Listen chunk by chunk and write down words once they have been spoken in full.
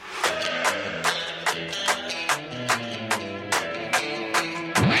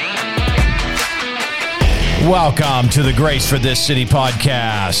Welcome to the Grace for This City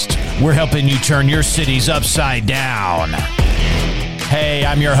podcast. We're helping you turn your cities upside down. Hey,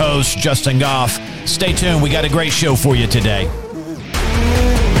 I'm your host, Justin Goff. Stay tuned. We got a great show for you today.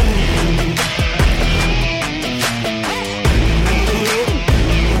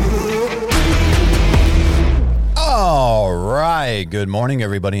 All right. Good morning,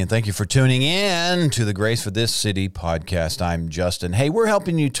 everybody, and thank you for tuning in to the Grace for This City podcast. I'm Justin. Hey, we're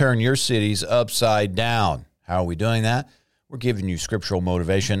helping you turn your cities upside down. How are we doing that? We're giving you scriptural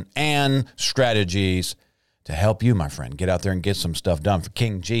motivation and strategies to help you, my friend, get out there and get some stuff done for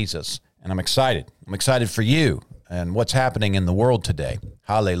King Jesus. And I'm excited. I'm excited for you and what's happening in the world today.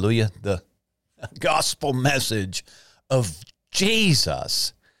 Hallelujah. The gospel message of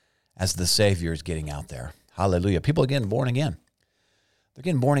Jesus as the Savior is getting out there. Hallelujah. People are getting born again. They're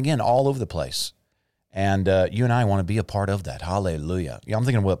getting born again all over the place. And you and I want to be a part of that. Hallelujah. Yeah, I'm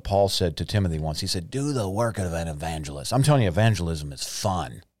thinking of what Paul said to Timothy once. He said, do the work of an evangelist. I'm telling you, evangelism is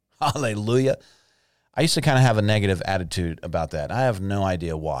fun. Hallelujah. I used to kind of have a negative attitude about that. I have no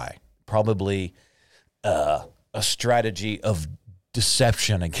idea why. Probably a strategy of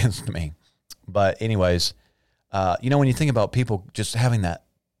deception against me. But anyways, when you think about people just having that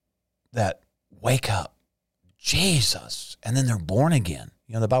wake up, Jesus, and then they're born again.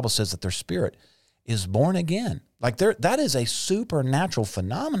 The Bible says that their spirit is born again. That is a supernatural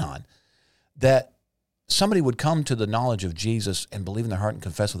phenomenon that somebody would come to the knowledge of Jesus and believe in their heart and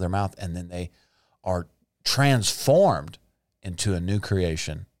confess with their mouth, and then they are transformed into a new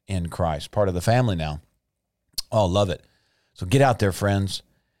creation in Christ, part of the family now. Oh, love it. So get out there, friends,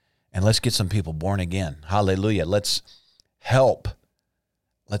 and let's get some people born again. Hallelujah. Let's help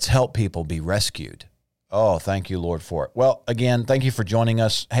people be rescued. Oh, thank you, Lord, for it. Well, again, thank you for joining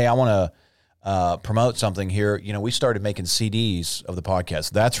us. Hey, I want to promote something here. We started making CDs of the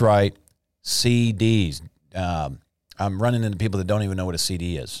podcast. That's right, CDs. I'm running into people that don't even know what a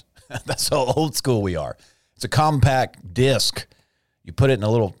CD is. That's how old school we are. It's a compact disc. You put it in a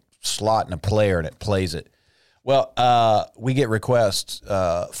little slot in a player, and it plays it. Well, we get requests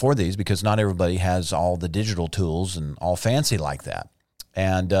for these because not everybody has all the digital tools and all fancy like that.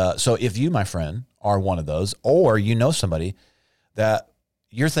 And so if you, my friend, are one of those, or you know somebody that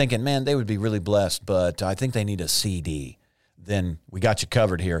you're thinking, man, they would be really blessed, but I think they need a CD, then we got you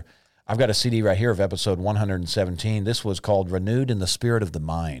covered here. I've got a CD right here of episode 117. This was called Renewed in the Spirit of the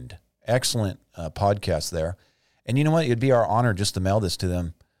Mind. Excellent podcast there. And you know what? It'd be our honor just to mail this to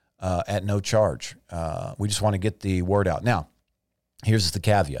them at no charge. We just want to get the word out. Now, here's the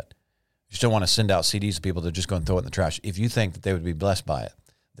caveat. You still want to send out CDs to people that are just going to throw it in the trash. If you think that they would be blessed by it,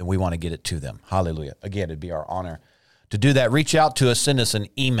 then we want to get it to them. Hallelujah. Again, it'd be our honor to do that. Reach out to us. Send us an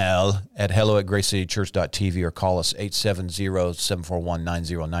email at hello@gracecitychurch.tv or call us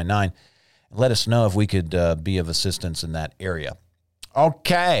 870-741-9099. And let us know if we could be of assistance in that area.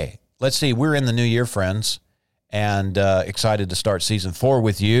 Okay. Let's see. We're in the new year, friends, and excited to start season 4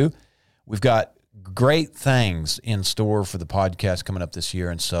 with you. We've got great things in store for the podcast coming up this year,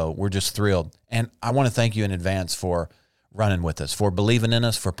 and so we're just thrilled. And I want to thank you in advance for running with us, for believing in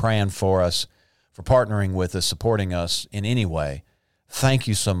us, for praying for us, for partnering with us, supporting us in any way. Thank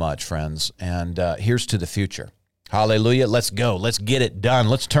you so much, friends, and here's to the future. Hallelujah. Let's go. Let's get it done.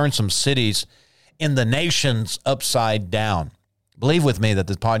 Let's turn some cities in the nations upside down. Believe with me that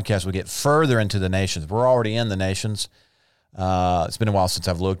this podcast will get further into the nations. We're already in the nations. It's been a while since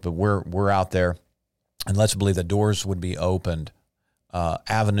I've looked, but we're out there. And let's believe that doors would be opened,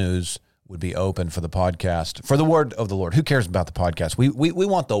 avenues would be open for the podcast, for the word of the Lord. Who cares about the podcast? We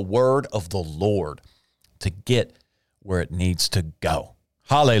want the word of the Lord to get where it needs to go.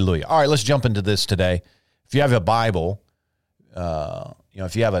 Hallelujah. All right, let's jump into this today. If you have a Bible,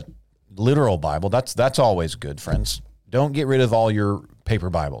 if you have a literal Bible, that's always good, friends. Don't get rid of all your paper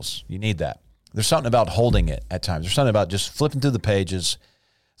Bibles. You need that. There's something about holding it at times. There's something about just flipping through the pages,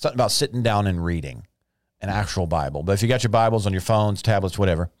 something about sitting down and reading an actual Bible. But if you got your Bibles on your phones, tablets,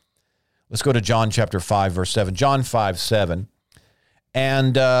 whatever, let's go to John chapter 5, verse 7. John 5:7.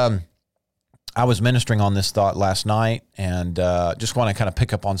 And I was ministering on this thought last night, and just want to kind of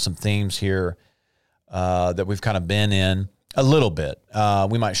pick up on some themes here that we've kind of been in a little bit.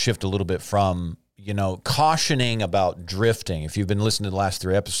 We might shift a little bit from, cautioning about drifting. If you've been listening to the last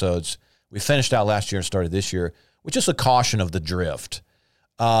 3 episodes, we finished out last year and started this year with just a caution of the drift.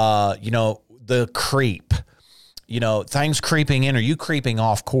 The creep, things creeping in or you creeping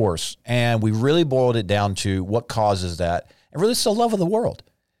off course. And we really boiled it down to what causes that. And really, it's the love of the world.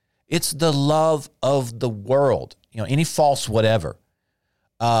 It's the love of the world. Any false whatever.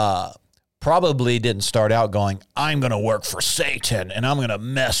 probably didn't start out going, I'm going to work for Satan and I'm going to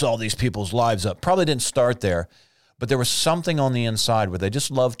mess all these people's lives up. Probably didn't start there, but there was something on the inside where they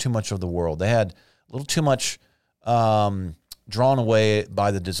just loved too much of the world. They had a little too much drawn away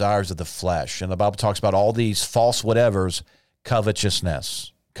by the desires of the flesh. And the Bible talks about all these false whatevers,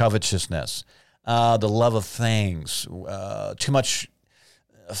 covetousness, the love of things, too much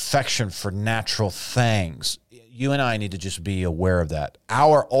affection for natural things. You and I need to just be aware of that.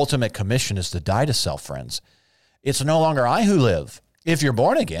 Our ultimate commission is to die to self, friends. It's no longer I who live. If you're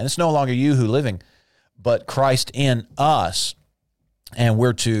born again, it's no longer you who living, but Christ in us. And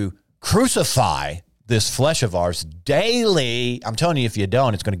we're to crucify this flesh of ours daily. I'm telling you, if you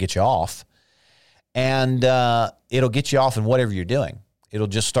don't, it's going to get you off. And it'll get you off in whatever you're doing. It'll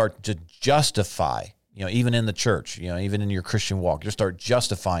just start to justify, even in the church, even in your Christian walk, you'll start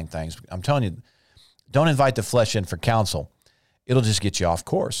justifying things. I'm telling you, don't invite the flesh in for counsel. It'll just get you off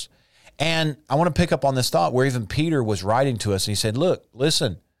course. And I want to pick up on this thought where even Peter was writing to us and he said, look,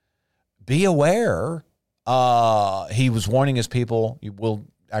 listen, be aware. He was warning his people. We'll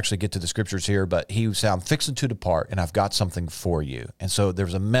actually get to the scriptures here, but he said, I'm fixing to depart and I've got something for you. And so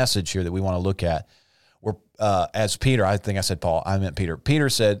there's a message here that we want to look at where, as Peter, I think I said Paul, I meant Peter. Peter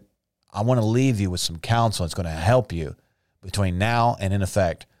said, I want to leave you with some counsel. It's going to help you between now and in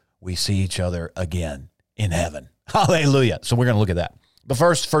effect, we see each other again in heaven. Hallelujah. So we're going to look at that. But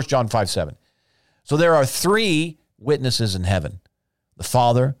first, 1 John 5:7. So there are three witnesses in heaven, the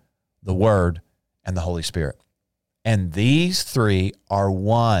Father, the Word, and the Holy Spirit. And these three are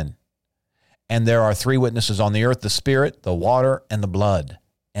one. And there are three witnesses on the earth, the Spirit, the water, and the blood.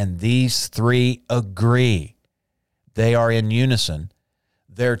 And these three agree. They are in unison.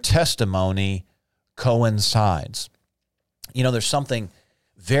 Their testimony coincides. There's something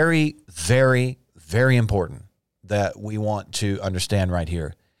very, very, very important that we want to understand right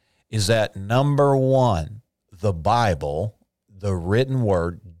here is that, number one, the Bible, the written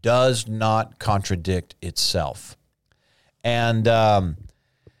word, does not contradict itself. And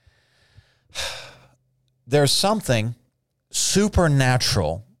there's something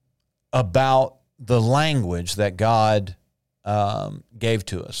supernatural about the language that God gave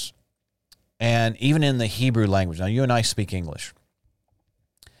to us. And even in the Hebrew language, now you and I speak English,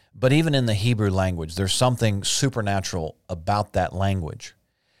 but even in the Hebrew language, there's something supernatural about that language.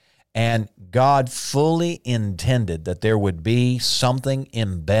 And God fully intended that there would be something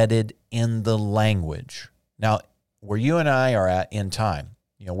embedded in the language. Now, where you and I are at in time,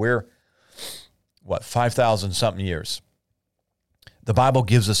 we're, 5,000 something years. The Bible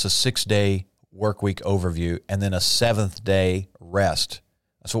gives us a 6-day work week overview and then a 7th day rest.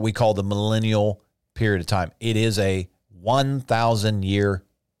 That's what we call the millennial period of time. It is a 1,000-year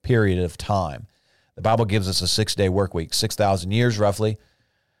period of time. The Bible gives us a 6-day work week, 6,000 years roughly,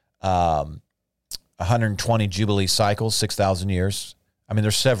 120 Jubilee cycles, 6,000 years. I mean,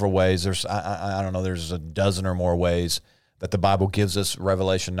 there's several ways. I don't know, there's a dozen or more ways that the Bible gives us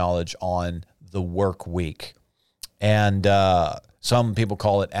revelation knowledge on the work week. And some people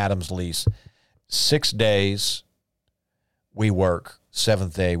call it Adam's lease. 6 days we work,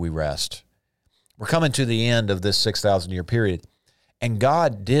 7th day we rest. We're coming to the end of this 6,000-year period. And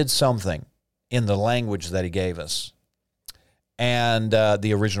God did something in the language that he gave us and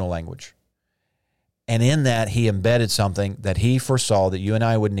the original language. And in that, he embedded something that he foresaw that you and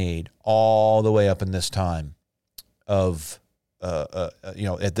I would need all the way up in this time of,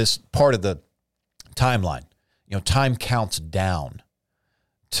 at this part of the timeline. Time counts down.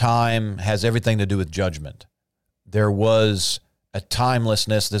 Time has everything to do with judgment. There was a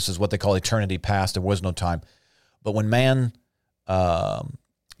timelessness. This is what they call eternity past. There was no time. But when man, but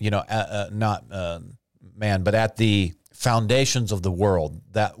at the foundations of the world,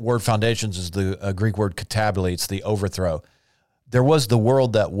 that word foundations is the Greek word katabole. It's the overthrow. There was the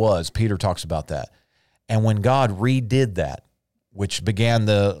world that was. Peter talks about that. And when God redid that, which began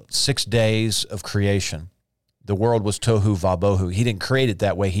the 6 days of creation, the world was tohu vabohu. He didn't create it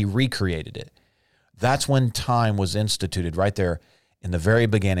that way. He recreated it. That's when time was instituted, right there in the very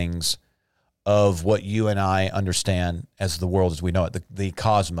beginnings of what you and I understand as the world as we know it, the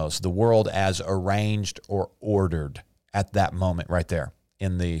cosmos, the world as arranged or ordered at that moment right there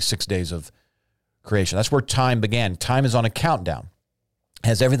in the 6 days of creation. That's where time began. Time is on a countdown. It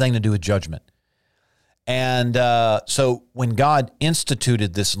has everything to do with judgment. And so when God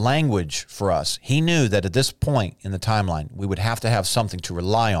instituted this language for us, he knew that at this point in the timeline, we would have to have something to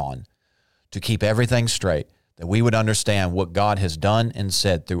rely on to keep everything straight, that we would understand what God has done and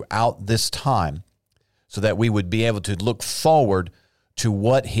said throughout this time so that we would be able to look forward to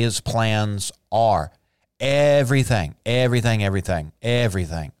what his plans are. Everything.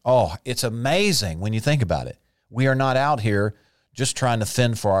 Oh, it's amazing when you think about it. We are not out here just trying to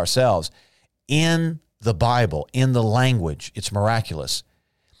fend for ourselves. In the Bible, in the language, it's miraculous.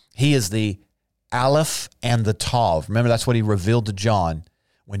 He is the Aleph and the Tav. Remember, that's what he revealed to John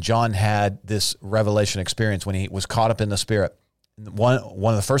when John had this revelation experience, when he was caught up in the Spirit. One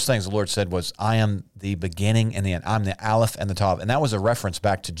of the first things the Lord said was, I am the beginning and the end. I'm the Aleph and the Tav. And that was a reference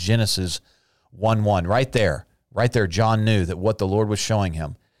back to Genesis 1:1. Right there, John knew that what the Lord was showing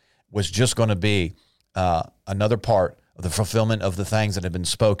him was just going to be another part of the fulfillment of the things that had been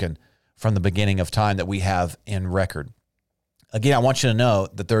spoken from the beginning of time that we have in record. Again, I want you to know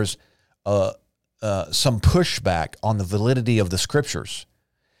that there's some pushback on the validity of the Scriptures,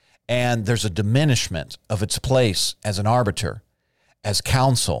 and there's a diminishment of its place as an arbiter, as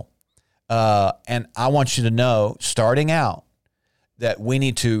counsel. And I want you to know, starting out, that we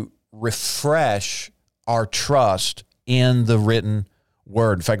need to refresh our trust in the written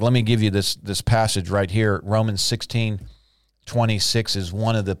word. In fact, let me give you this passage right here. Romans 16:26 is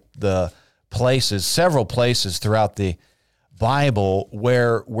one of the places, several places throughout the Bible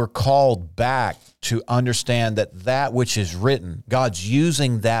where we're called back to understand that which is written, God's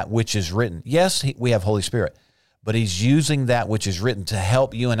using that which is written. Yes, we have Holy Spirit, but he's using that which is written to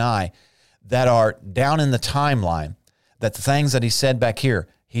help you and I that are down in the timeline, that the things that he said back here,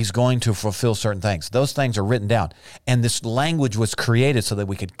 he's going to fulfill certain things. Those things are written down. And this language was created so that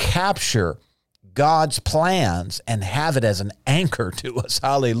we could capture God's plans and have it as an anchor to us.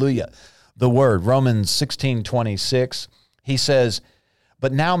 Hallelujah. The word, Romans 16:26, he says,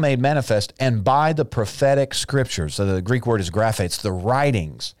 but now made manifest, and by the prophetic scriptures, so the Greek word is graphe, it's the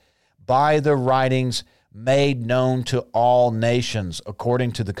writings, by the writings made known to all nations,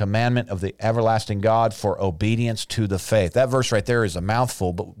 according to the commandment of the everlasting God for obedience to the faith. That verse right there is a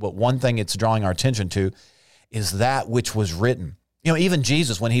mouthful, but one thing it's drawing our attention to is that which was written. You know, even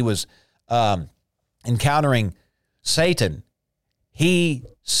Jesus, when he was encountering Satan, he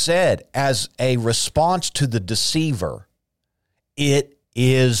said as a response to the deceiver, it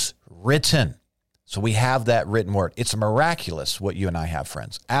is written. So we have that written word. It's miraculous what you and I have,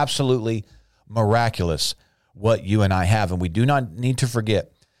 friends. Absolutely miraculous what you and I have. And we do not need to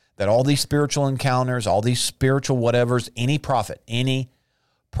forget that all these spiritual encounters, all these spiritual whatevers, any prophet,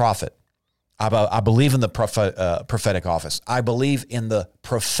 I believe in the prophetic office. I believe in the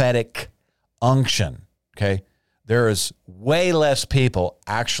prophetic unction, okay? There is way less people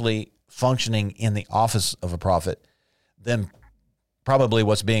actually functioning in the office of a prophet than probably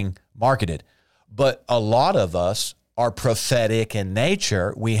what's being marketed. But a lot of us are prophetic in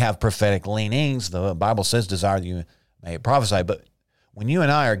nature. We have prophetic leanings. The Bible says, desire that you may prophesy. But when you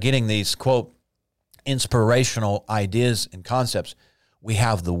and I are getting these, quote, inspirational ideas and concepts, we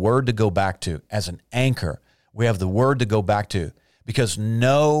have the word to go back to as an anchor. We have the word to go back to because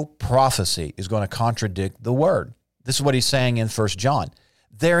no prophecy is going to contradict the word. This is what he's saying in 1 John.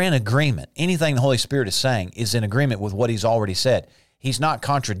 They're in agreement. Anything the Holy Spirit is saying is in agreement with what he's already said. He's not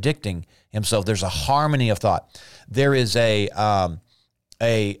contradicting himself. There's a harmony of thought. There is a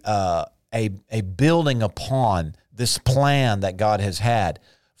building upon this plan that God has had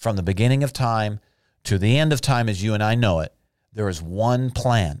from the beginning of time to the end of time as you and I know it. There is one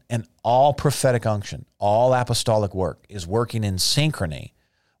plan, and all prophetic unction, all apostolic work is working in synchrony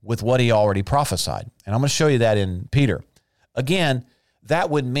with what he already prophesied. And I'm going to show you that in Peter. Again,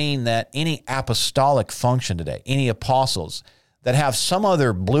 that would mean that any apostolic function today, any apostles that have some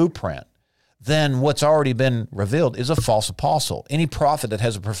other blueprint than what's already been revealed is a false apostle. Any prophet that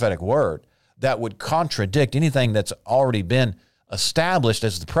has a prophetic word that would contradict anything that's already been established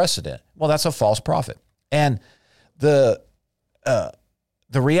as the precedent, well, that's a false prophet. And the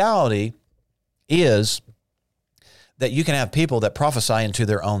reality is that you can have people that prophesy into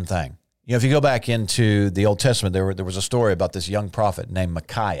their own thing. You know, if you go back into the Old Testament, there was a story about this young prophet named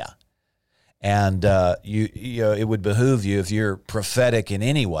Micaiah. And you know, it would behoove you, if you're prophetic in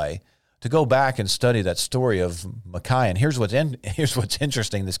any way, to go back and study that story of Micaiah. And here's what's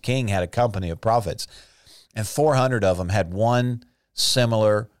interesting. This king had a company of prophets, and 400 of them had one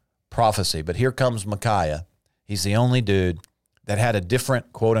similar prophecy. But here comes Micaiah. He's the only dude that had a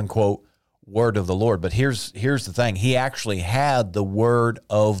different, quote-unquote, word of the Lord. But here's the thing. He actually had the word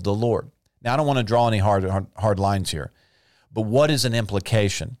of the Lord. Now, I don't want to draw any hard lines here, but what is an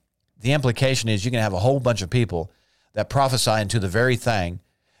implication? The implication is you can have a whole bunch of people that prophesy into the very thing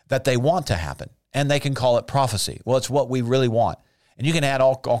that they want to happen, and they can call it prophecy. Well, it's what we really want. And you can add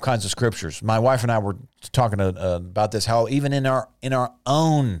all kinds of scriptures. My wife and I were talking about this, how even in our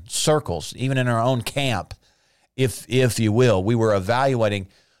own circles, even in our own camp, if you will, we were evaluating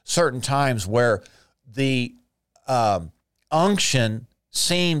certain times where the unction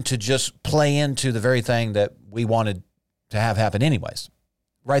seemed to just play into the very thing that we wanted to have happen anyways.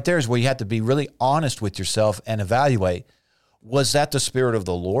 Right there is where you have to be really honest with yourself and evaluate, was that the Spirit of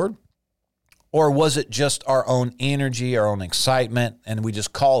the Lord? Or was it just our own energy, our own excitement, and we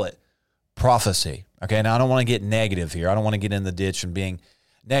just call it prophecy? Okay, now I don't want to get negative here. I don't want to get in the ditch and being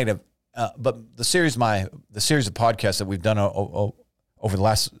negative. But the series of podcasts that we've done over the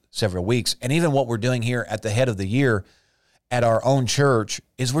last several weeks, and even what we're doing here at the head of the year at our own church,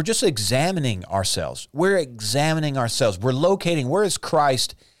 is we're just examining ourselves. We're examining ourselves. We're locating, where is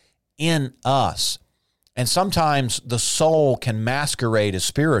Christ in us? And sometimes the soul can masquerade as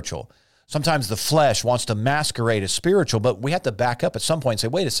spiritual. Sometimes the flesh wants to masquerade as spiritual, but we have to back up at some point and say,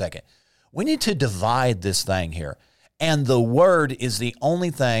 wait a second. We need to divide this thing here. And the Word is the only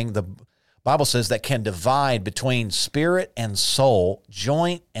thing, the Bible says, that can divide between spirit and soul,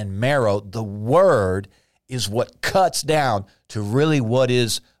 joint and marrow. The Word is what cuts down to really what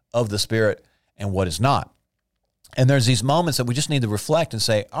is of the Spirit and what is not. And there's these moments that we just need to reflect and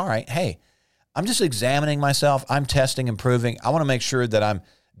say, all right, hey, I'm just examining myself. I'm testing and proving. I want to make sure that I'm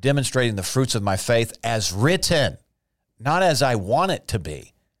demonstrating the fruits of my faith as written, not as I want it to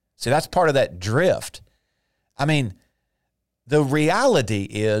be. See, that's part of that drift. I mean, the reality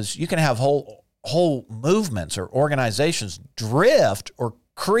is you can have whole movements or organizations drift or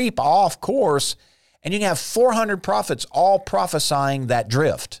creep off course, and you can have 400 prophets all prophesying that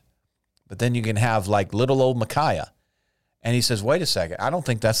drift. But then you can have like little old Micaiah, and he says, wait a second, I don't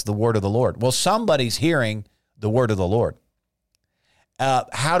think that's the word of the Lord. Well, somebody's hearing the word of the Lord.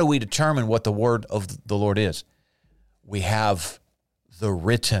 How do we determine what the word of the Lord is? We have the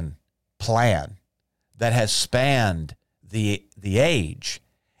written plan that has spanned the age,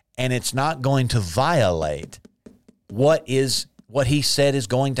 and it's not going to violate what he said is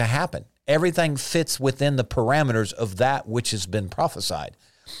going to happen. Everything fits within the parameters of that which has been prophesied.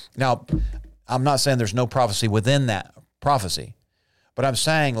 Now, I'm not saying there's no prophecy within that prophecy, but I'm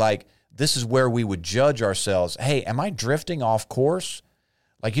saying, like, this is where we would judge ourselves. Hey, am I drifting off course?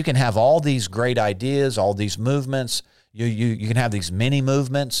 Like, you can have all these great ideas, all these movements. You can have these mini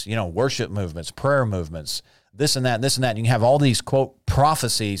movements, worship movements, prayer movements, this and that, and this and that. You can have all these, quote,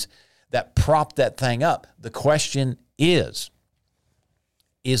 prophecies that prop that thing up. The question is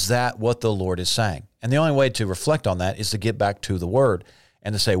that what the Lord is saying? And the only way to reflect on that is to get back to the Word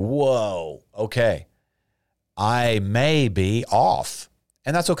and to say, whoa, okay, I may be off.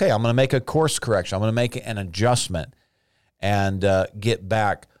 And that's okay. I'm going to make a course correction. I'm going to make an adjustment and get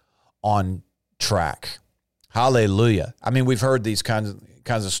back on track. Hallelujah. I mean, we've heard these kinds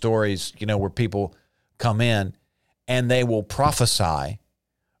of stories, where people come in and they will prophesy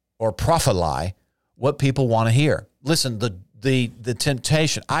or prophesy what people want to hear. Listen, the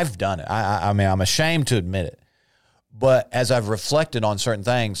temptation, I've done it. I mean, I'm ashamed to admit it. But as I've reflected on certain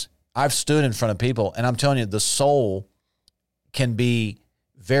things, I've stood in front of people, and I'm telling you, the soul can be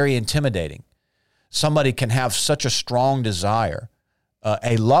very intimidating. Somebody can have such a strong desire,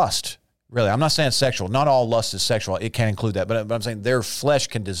 a lust, really. I'm not saying sexual. Not all lust is sexual. It can include that. But I'm saying their flesh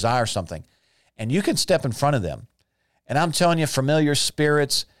can desire something. And you can step in front of them. And I'm telling you, familiar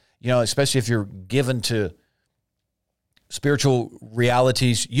spirits, especially if you're given to spiritual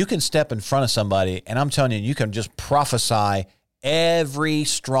realities, you can step in front of somebody, and I'm telling you, you can just prophesy every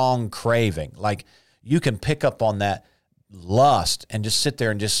strong craving. Like, you can pick up on that lust and just sit there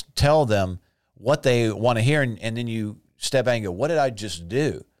and just tell them what they want to hear, and then you step back and go, what did I just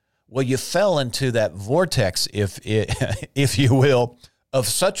do? Well, you fell into that vortex, if you will, of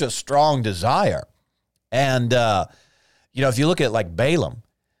such a strong desire. And, if you look at like Balaam,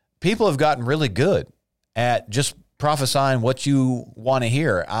 people have gotten really good at just prophesying what you want to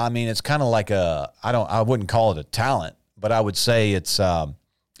hear. I mean, it's kind of like I wouldn't call it a talent, but I would say it's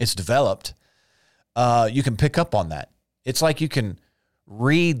developed. You can pick up on that. It's like you can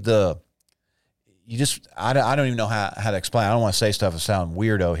read I don't even know how to explain. I don't want to say stuff that sound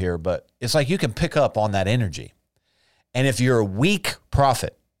weirdo here, but it's like you can pick up on that energy. And if you're a weak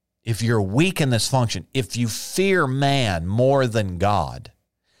prophet, if you're weak in this function, if you fear man more than God,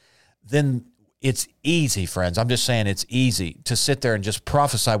 then it's easy, friends. I'm just saying it's easy to sit there and just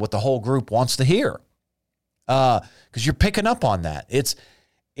prophesy what the whole group wants to hear. Because you're picking up on that. It's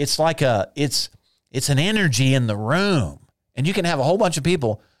like it's an energy in the room. And you can have a whole bunch of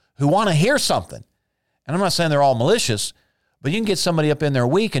people who want to hear something. And I'm not saying they're all malicious, but you can get somebody up in there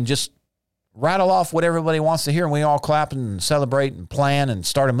weak and just rattle off what everybody wants to hear, and we all clap and celebrate and plan and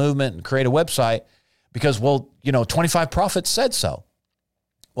start a movement and create a website because, 25 prophets said so.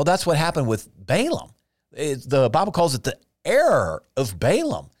 Well, that's what happened with Balaam. The Bible calls it the error of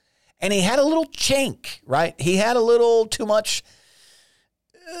Balaam. And he had a little chink, right? He had a little too much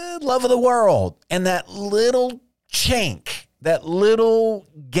love of the world. And that little chink, that little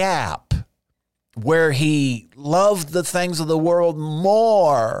gap where he loved the things of the world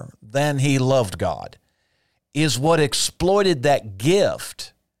more than he loved God is what exploited that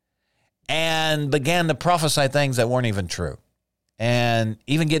gift and began to prophesy things that weren't even true and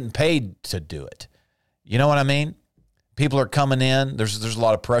even getting paid to do it. You know what I mean? People are coming in. There's a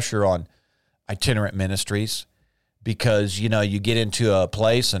lot of pressure on itinerant ministries because, you know, you get into a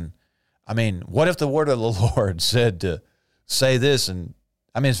place and, I mean, what if the word of the Lord said to say this? And,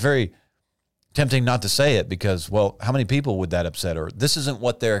 I mean, it's very tempting not to say it because, well, how many people would that upset? Or this isn't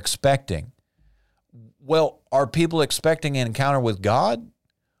what they're expecting. Well, are people expecting an encounter with God?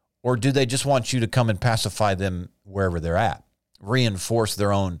 Or do they just want you to come and pacify them wherever they're at, reinforce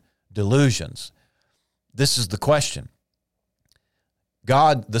their own delusions? This is the question.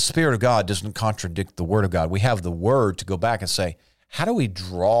 God, the Spirit of God doesn't contradict the Word of God. We have the Word to go back and say, how do we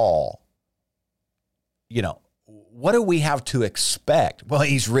draw, you know, what do we have to expect? Well,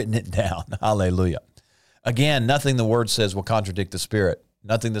 he's written it down. Hallelujah. Again, nothing the Word says will contradict the Spirit.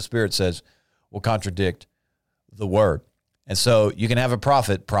 Nothing the Spirit says will contradict the Word. And so you can have a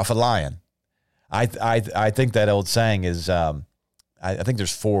prophet lying. I think that old saying is, I think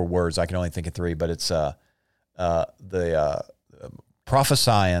there's 4 words. I can only think of 3, but it's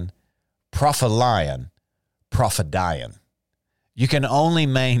prophesying, prophet-lying, prophet-dying. You can only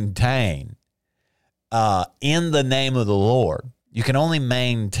maintain in the name of the Lord. You can only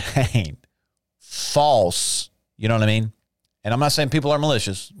maintain false, you know what I mean? And I'm not saying people are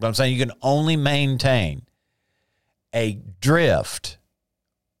malicious, but I'm saying you can only maintain a drift,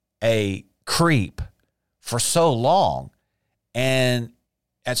 a creep for so long. And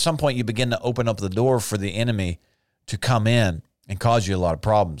at some point you begin to open up the door for the enemy to come in and cause you a lot of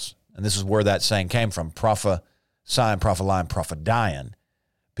problems. And this is where that saying came from. Prophesying, prophet-lying, prophet-dying.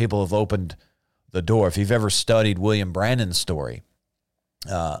 People have opened the door. If you've ever studied William Brandon's story,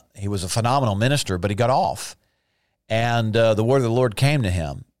 he was a phenomenal minister, but he got off. And the word of the Lord came to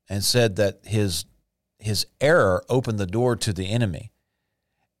him and said that his error opened the door to the enemy,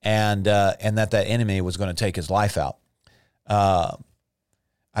 and that enemy was going to take his life out. I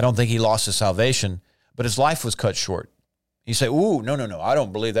don't think he lost his salvation, but his life was cut short. You say, "Ooh, no, I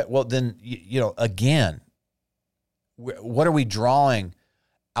don't believe that." Well, then, you know, again, what are we drawing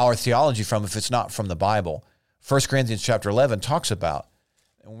our theology from if it's not from the Bible? 1 Corinthians chapter 11 talks about,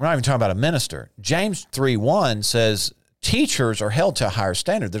 we're not even talking about a minister. James 3:1 says, teachers are held to a higher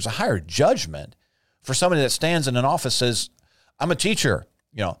standard. There's a higher judgment for somebody that stands in an office says, I'm a teacher,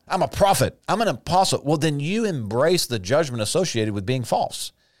 you know, I'm a prophet, I'm an apostle. Well, then you embrace the judgment associated with being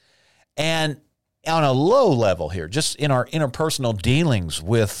false. And on a low level here, just in our interpersonal dealings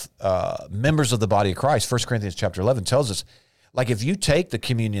with members of the body of Christ, 1 Corinthians chapter 11 tells us, like if you take the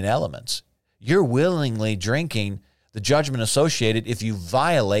communion elements, you're willingly drinking the judgment associated if you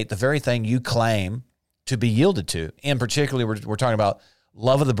violate the very thing you claim to be yielded to. In particular, we're talking about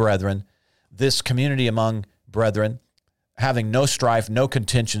love of the brethren, this community among brethren, having no strife, no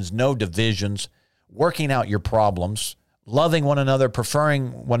contentions, no divisions, working out your problems, loving one another,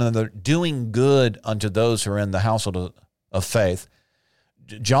 preferring one another, doing good unto those who are in the household of faith.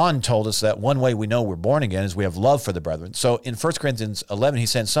 John told us that one way we know we're born again is we have love for the brethren. So in 1 Corinthians 11,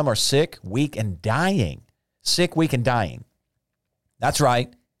 he's saying some are sick, weak, and dying. Sick, weak, and dying. That's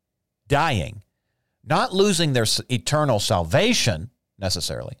right, dying. Not losing their eternal salvation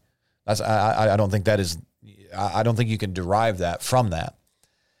necessarily. I don't think that is, I don't think you can derive that from that.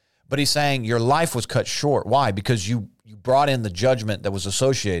 But he's saying your life was cut short. Why? Because you brought in the judgment that was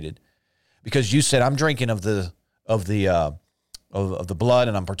associated. Because you said, I'm drinking of the blood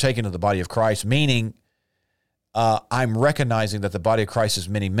and I'm partaking of the body of Christ, meaning I'm recognizing that the body of Christ has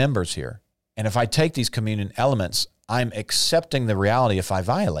many members here. And if I take these communion elements, I'm accepting the reality if I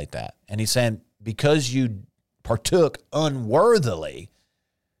violate that. And he's saying, because you partook unworthily,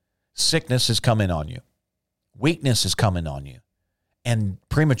 sickness is coming on you. Weakness is coming on you. And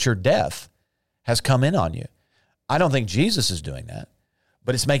premature death has come in on you. I don't think Jesus is doing that,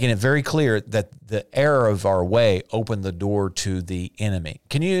 but it's making it very clear that the error of our way opened the door to the enemy.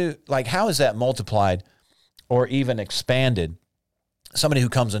 Can you, like, how is that multiplied or even expanded? Somebody who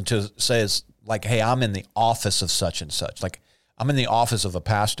comes into says, like, hey, I'm in the office of such and such. Like, I'm in the office of a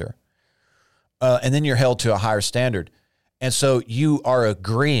pastor. And then you're held to a higher standard. And so you are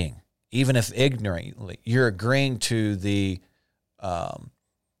agreeing, even if ignorantly, you're agreeing to the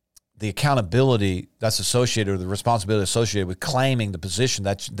accountability that's associated or the responsibility associated with claiming the position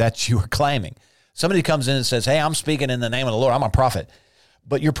that you are claiming. Somebody comes in and says, hey, I'm speaking in the name of the Lord. I'm a prophet.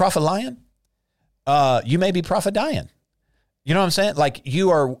 but you're prophet lying, you may be prophet dying. You know what I'm saying? Like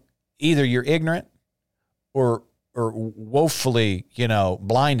you are either you're ignorant or woefully,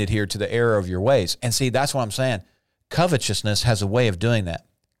 blinded here to the error of your ways. And see, that's what I'm saying. Covetousness has a way of doing that.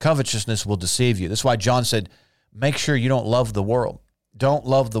 Covetousness will deceive you. That's why John said, make sure you don't love the world. Don't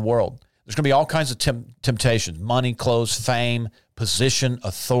love the world. There's going to be all kinds of temptations: money, clothes, fame, position,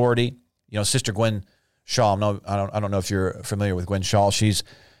 authority. Sister Gwen Shaw. I don't know if you're familiar with Gwen Shaw. She's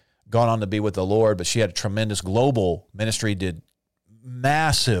gone on to be with the Lord, but she had a tremendous global ministry, did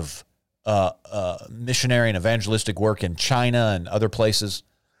massive missionary and evangelistic work in China and other places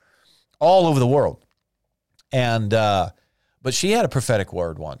all over the world. And but she had a prophetic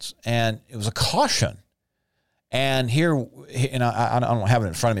word once, and it was a caution. And here, I don't have it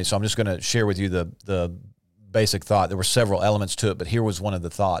in front of me, so I'm just going to share with you the basic thought. There were several elements to it, but here was one of the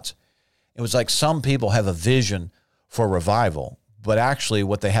thoughts. It was like some people have a vision for revival, but actually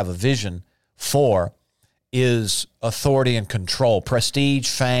what they have a vision for is authority and control, prestige,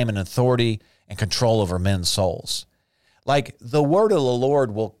 fame, and authority and control over men's souls. Like the word of the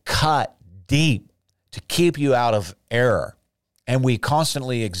Lord will cut deep to keep you out of error. And we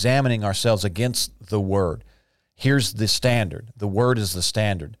constantly examining ourselves against the word. Here's the standard. The word is the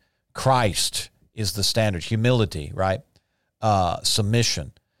standard. Christ is the standard. Humility, right?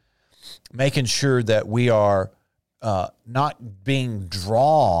 Submission. Making sure that we are not being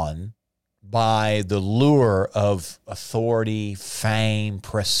drawn by the lure of authority, fame,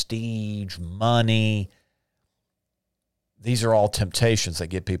 prestige, money. These are all temptations that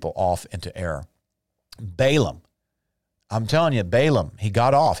get people off into error. Balaam. I'm telling you, Balaam, he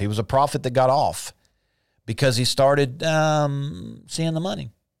got off. He was a prophet that got off because he started seeing the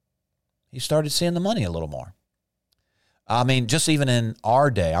money. He started seeing the money a little more. I mean, just even in our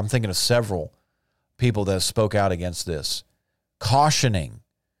day, I'm thinking of several people that spoke out against this, cautioning,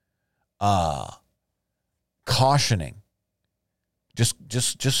 just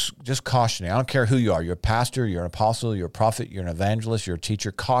cautioning. I don't care who you are. You're a pastor, you're an apostle, you're a prophet, you're an evangelist, you're a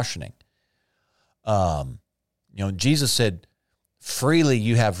teacher, cautioning. Jesus said, freely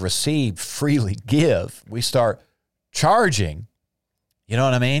you have received, freely give. We start charging, you know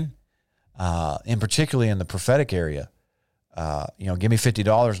what I mean? And particularly in the prophetic area, give me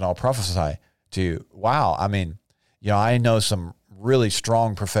 $50 and I'll prophesy to you. Wow. I mean, I know some really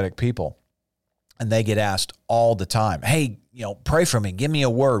strong prophetic people, and they get asked all the time, hey, pray for me. Give me a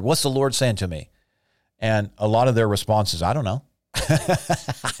word. What's the Lord saying to me? And a lot of their responses, I don't know.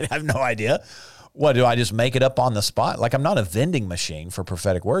 I have no idea. What, do I just make it up on the spot? Like, I'm not a vending machine for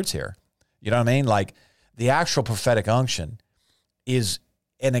prophetic words here. You know what I mean? Like, the actual prophetic unction is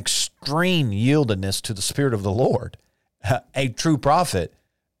an extreme yieldedness to the Spirit of the Lord. A true prophet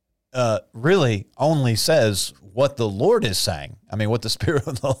really only says what the Lord is saying. I mean, what the Spirit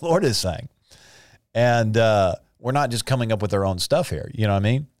of the Lord is saying. And we're not just coming up with our own stuff here. You know what I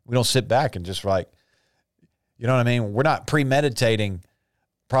mean? We don't sit back and just like, you know what I mean? We're not premeditating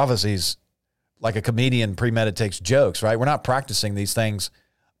prophecies like a comedian premeditates jokes, right? We're not practicing these things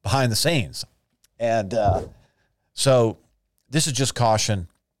behind the scenes. And so this is just caution.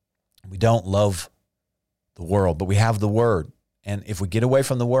 We don't love the world, but we have the word. And if we get away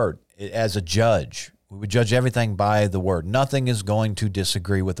from the word as a judge, we would judge everything by the word. Nothing is going to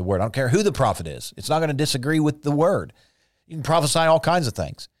disagree with the word. I don't care who the prophet is. It's not going to disagree with the word. You can prophesy all kinds of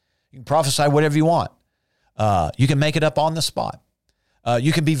things. You can prophesy whatever you want. You can make it up on the spot.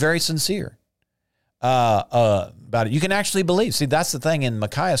 You can be very sincere about it. You can actually believe. See, that's the thing in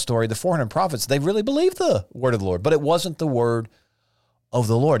Micaiah's story. The 400 prophets, they really believed the word of the Lord, but it wasn't the word of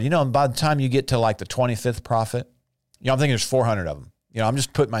the Lord. And by the time you get to like the 25th prophet, I'm thinking there's 400 of them. I'm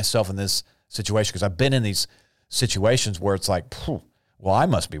just putting myself in this situation because I've been in these situations where it's like, well, I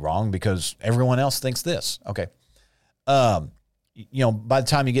must be wrong because everyone else thinks this. Okay. By the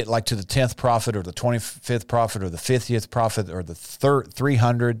time you get like to the 10th prophet or the 25th prophet or the 50th prophet or the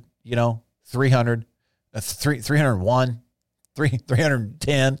 300, 300, 301,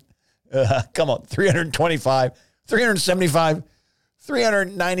 310, come on, 325, 375,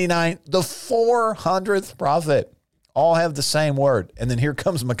 399, the 400th prophet all have the same word. And then here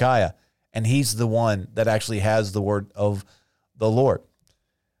comes Micaiah, and he's the one that actually has the word of the Lord.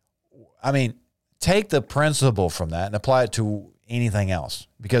 I mean, take the principle from that and apply it to anything else,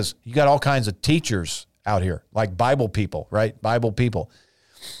 because you got all kinds of teachers out here, like Bible people, right? Bible people.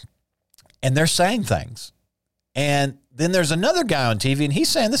 And they're saying things. And then there's another guy on TV, and he's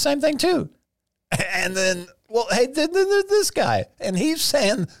saying the same thing too. And then, well, hey, there's this guy, and he's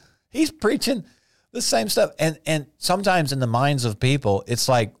preaching the same stuff. And sometimes in the minds of people, it's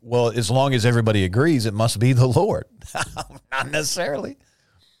like, well, as long as everybody agrees, it must be the Lord. Not necessarily.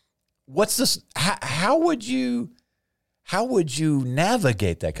 what's this? How would you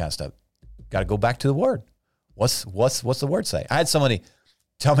navigate that kind of stuff? Got to go back to the Word. What's the Word say? I had somebody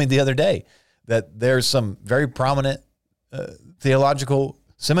tell me the other day that there's some very prominent theological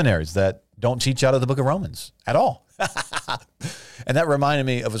seminaries that don't teach out of the book of Romans at all. And that reminded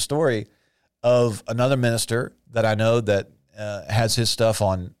me of a story of another minister that I know that has his stuff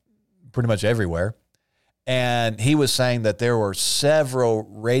on pretty much everywhere. And he was saying that there were several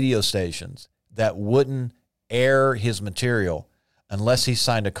radio stations that wouldn't air his material unless he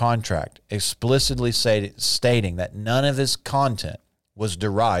signed a contract explicitly stating that none of his content was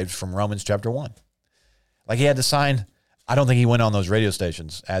derived from Romans chapter 1. Like he had to sign, I don't think he went on those radio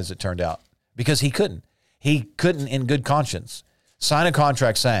stations, as it turned out, because he couldn't. He couldn't, in good conscience, sign a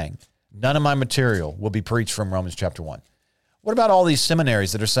contract saying, none of my material will be preached from Romans chapter 1. What about all these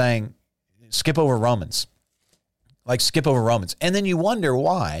seminaries that are saying, skip over Romans? Like, skip over Romans. And then you wonder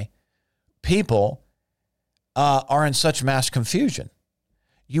why people are in such mass confusion.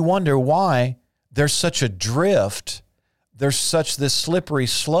 You wonder why there's such a drift. There's such this slippery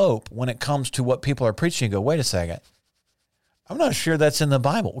slope when it comes to what people are preaching. You go, wait a second. I'm not sure that's in the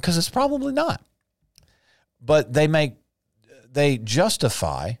Bible, because it's probably not. But they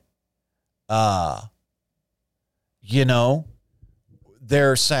justify,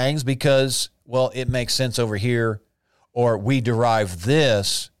 their sayings because, well, it makes sense over here, or we derive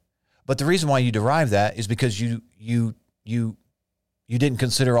this. But the reason why you derive that is because you didn't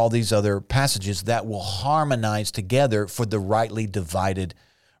consider all these other passages that will harmonize together for the rightly divided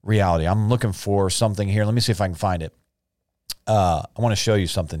reality. I'm looking for something here. Let me see if I can find it. I want to show you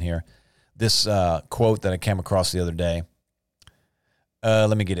something here. This quote that I came across the other day.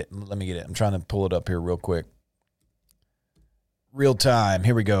 Let me get it. I'm trying to pull it up here real quick. Real time.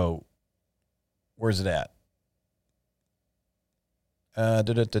 Here we go. Where's it at?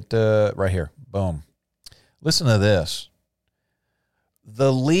 Right here. Boom. Listen to this.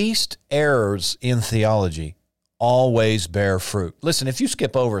 The least errors in theology always bear fruit. Listen, if you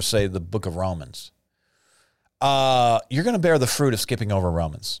skip over, say, the book of Romans, you're going to bear the fruit of skipping over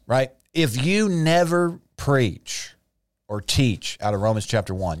Romans, right? If you never preach or teach out of Romans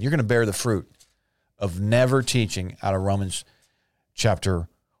chapter 1, you're going to bear the fruit of never teaching out of Romans chapter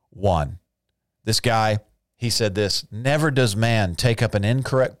 1. This guy, he said this: never does man take up an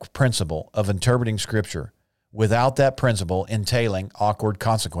incorrect principle of interpreting Scripture without that principle entailing awkward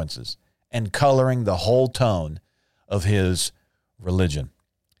consequences and coloring the whole tone of his religion.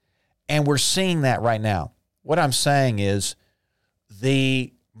 And we're seeing that right now. What I'm saying is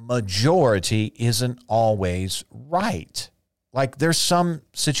the majority isn't always right. Like, there's some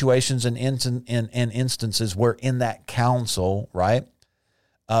situations and instances where in that council, right,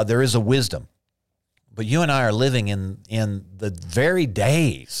 there is a wisdom. But you and I are living in the very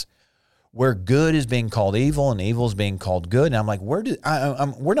days where good is being called evil and evil is being called good. And I'm like, we're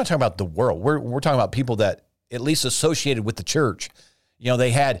not talking about the world. We're talking about people that at least associated with the church.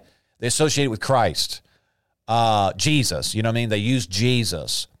 They associated with Christ, Jesus. You know what I mean? They use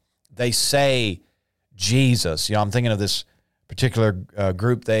Jesus. They say Jesus. I'm thinking of this particular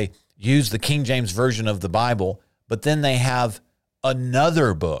group. They use the King James Version of the Bible, but then they have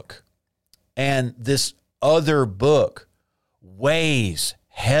another book. And this other book weighs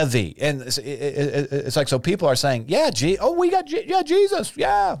heavy. And it's like, so people are saying, we got Jesus.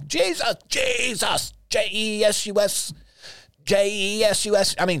 Yeah, Jesus, J-E-S-U-S,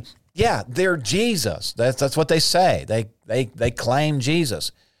 J-E-S-U-S. I mean, yeah, they're Jesus. That's what they say. They claim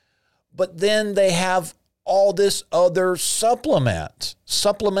Jesus. But then they have all this other supplemental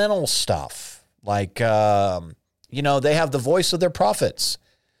stuff. Like, they have the voice of their prophets.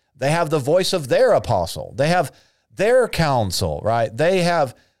 They have the voice of their apostle. They have their counsel, right? They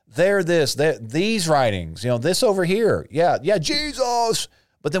have these writings, this over here. Yeah, Jesus.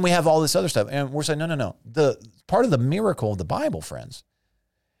 But then we have all this other stuff. And we're saying, no. The part of the miracle of the Bible, friends,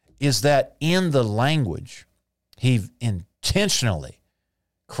 is that in the language, he intentionally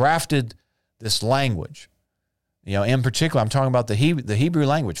crafted this language. In particular, I'm talking about the Hebrew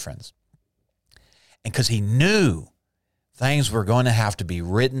language, friends. And because he knew things were going to have to be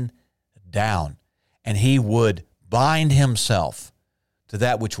written down, and he would bind himself to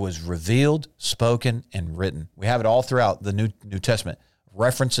that which was revealed, spoken, and written. We have it all throughout the New Testament.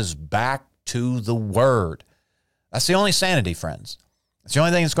 References back to the Word. That's the only sanity, friends. That's the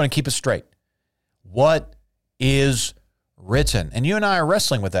only thing that's going to keep us straight. What is written? And you and I are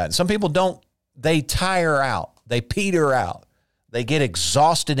wrestling with that. Some people don't. They tire out. They peter out. They get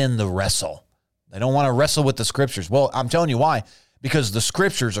exhausted in the wrestle. They don't want to wrestle with the Scriptures. Well, I'm telling you why. Because the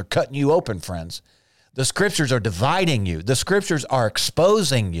Scriptures are cutting you open, friends. The scriptures are dividing you. The scriptures are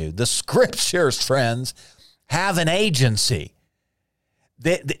exposing you. The scriptures, friends, have an agency.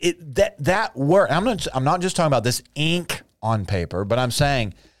 That word, I'm not just talking about this ink on paper, but I'm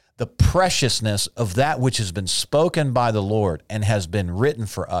saying the preciousness of that which has been spoken by the Lord and has been written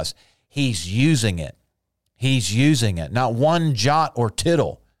for us. He's using it. He's using it. Not one jot or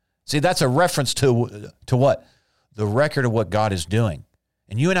tittle. See, that's a reference to what? The record of what God is doing.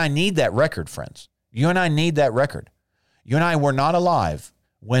 And you and I need that record, friends. You and I need that record. You and I were not alive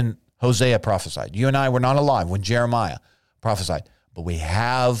when Hosea prophesied. You and I were not alive when Jeremiah prophesied. But we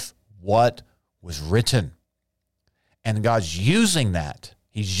have what was written. And God's using that.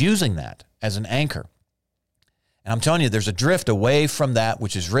 He's using that as an anchor. And I'm telling you, there's a drift away from that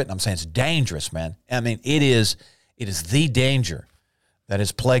which is written. I'm saying it's dangerous, man. I mean, it is the danger that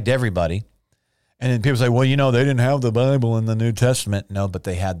has plagued everybody. And then people say, well, you know, they didn't have the Bible in the New Testament. No, but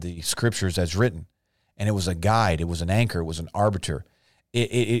they had the scriptures as written. And it was a guide. It was an anchor. It was an arbiter.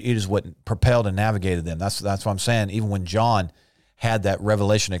 It is what propelled and navigated them. That's what I'm saying. Even when John had that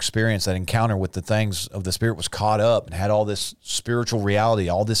revelation experience, that encounter with the things of the Spirit, was caught up and had all this spiritual reality,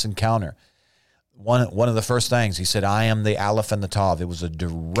 all this encounter. One of the first things he said, I am the Aleph and the Tav. It was a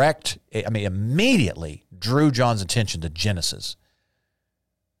direct, immediately drew John's attention to Genesis,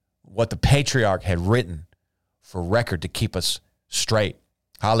 what the patriarch had written for record to keep us straight.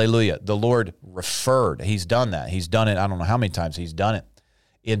 Hallelujah. The Lord referred. He's done that. He's done it. I don't know how many times he's done it.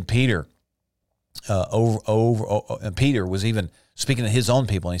 In Peter, and Peter was even speaking to his own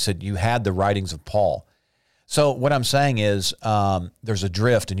people, and he said, you had the writings of Paul. So what I'm saying is there's a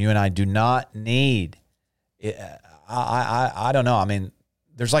drift, and you and I do not need, I don't know. I mean,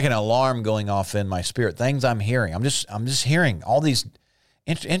 there's like an alarm going off in my spirit. Things I'm hearing. I'm just hearing all these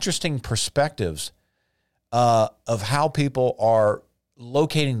interesting perspectives of how people are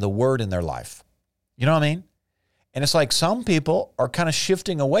locating the word in their life. You know what I mean? And it's like some people are kind of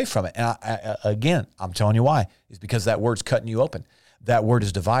shifting away from it. And again, I'm telling you why. It's because that word's cutting you open. That word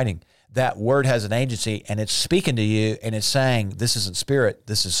is dividing. That word has an agency, and it's speaking to you, and it's saying, this isn't spirit,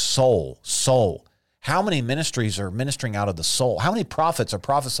 this is soul. Soul. How many ministries are ministering out of the soul? How many prophets are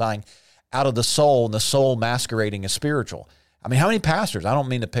prophesying out of the soul, and the soul masquerading as spiritual? I mean, how many pastors, I don't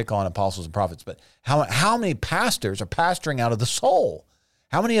mean to pick on apostles and prophets, but how many pastors are pastoring out of the soul?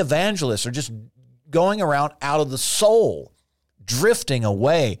 How many evangelists are just going around out of the soul, drifting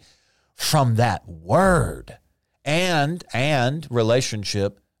away from that word and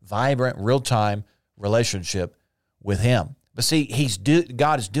relationship, vibrant, real-time relationship with him? But see,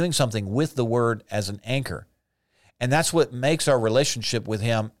 God is doing something with the word as an anchor. And that's what makes our relationship with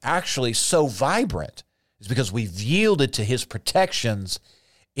him actually so vibrant, is because we've yielded to his protections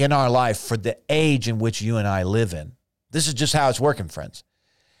in our life for the age in which you and I live in. This is just how it's working, friends.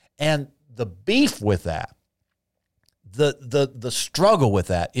 And the beef with that, the struggle with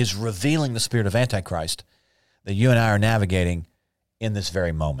that, is revealing the spirit of Antichrist that you and I are navigating in this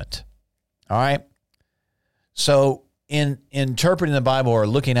very moment. All right? So in interpreting the Bible or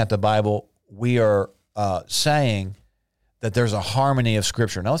looking at the Bible, we are saying that there's a harmony of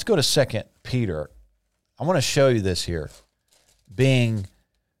Scripture. Now let's go to 2 Peter. I want to show you this here, being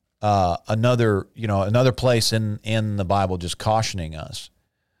another place in the Bible just cautioning us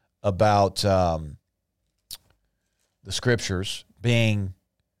about the Scriptures being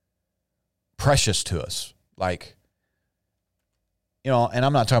precious to us. Like, and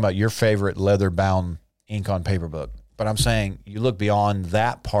I'm not talking about your favorite leather-bound ink on paper book, but I'm saying you look beyond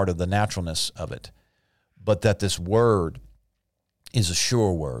that part of the naturalness of it, but that this word is a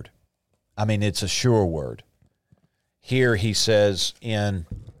sure word. I mean, it's a sure word. Here he says in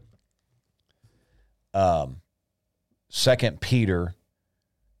 2 Peter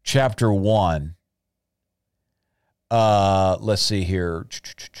chapter 1, let's see here.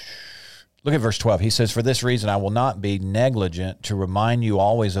 Look at verse 12. He says, for this reason I will not be negligent to remind you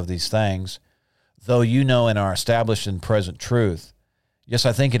always of these things, though you know and are established in present truth. Yes,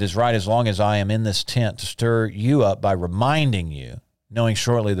 I think it is right, as long as I am in this tent, to stir you up by reminding you, knowing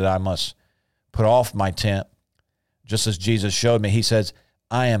shortly that I must put off my tent, just as Jesus showed me. He says,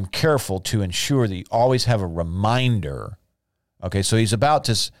 I am careful to ensure that you always have a reminder. Okay, so he's about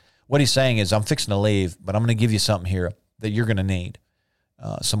to, what he's saying is, I'm fixing to leave, but I'm going to give you something here that you're going to need,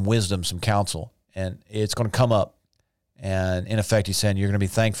 some wisdom, some counsel, and it's going to come up. And in effect, he's saying, you're going to be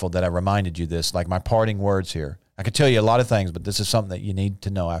thankful that I reminded you this, like my parting words here. I could tell you a lot of things, but this is something that you need to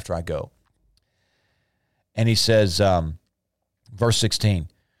know after I go. And he says, verse 16,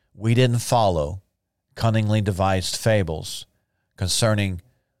 we didn't follow cunningly devised fables concerning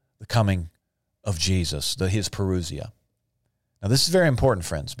the coming of Jesus, his parousia. Now, this is very important,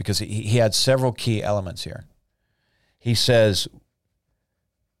 friends, because he had several key elements here. He says,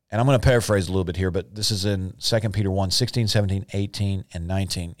 and I'm going to paraphrase a little bit here, but this is in 2 Peter 1, 16, 17, 18, and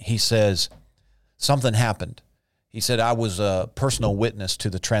 19. He says, something happened. He said, I was a personal witness to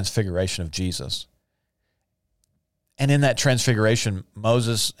the transfiguration of Jesus. And in that transfiguration,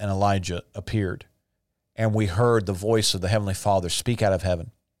 Moses and Elijah appeared, and we heard the voice of the Heavenly Father speak out of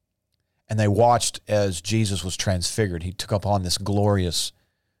heaven. And they watched as Jesus was transfigured. He took upon this glorious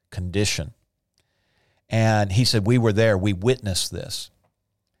condition. And he said, we were there. We witnessed this.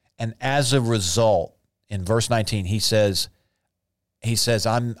 And as a result, in verse 19, he says,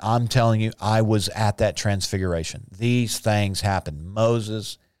 I'm telling you, I was at that transfiguration. These things happened.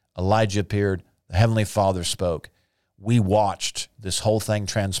 Moses, Elijah appeared. The Heavenly Father spoke. We watched this whole thing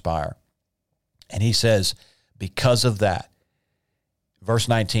transpire. And he says, because of that, verse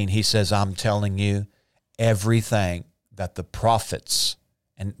 19, he says, I'm telling you everything that the prophets,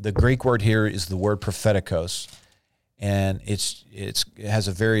 and the Greek word here is the word prophetikos, and it has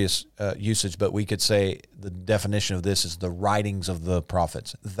a various usage, but we could say the definition of this is the writings of the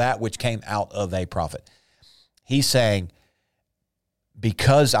prophets, that which came out of a prophet. He's saying,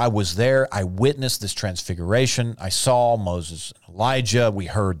 because I was there, I witnessed this transfiguration, I saw Moses and Elijah, we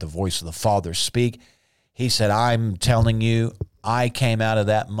heard the voice of the Father speak. He said, I'm telling you, I came out of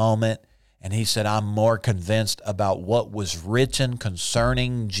that moment, and he said, I'm more convinced about what was written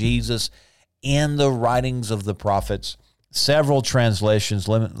concerning Jesus in the writings of the prophets. Several translations,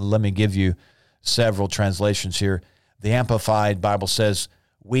 let me give you several translations here. The Amplified Bible says,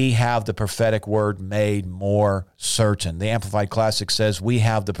 we have the prophetic word made more certain. The Amplified Classic says, we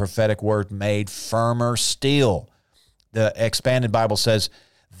have the prophetic word made firmer still. The Expanded Bible says,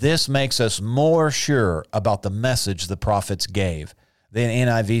 this makes us more sure about the message the prophets gave. The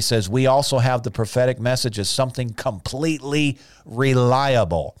NIV says, we also have the prophetic message as something completely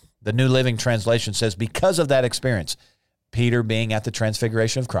reliable. The New Living Translation says, because of that experience, Peter being at the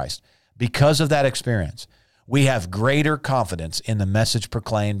transfiguration of Christ, because of that experience, we have greater confidence in the message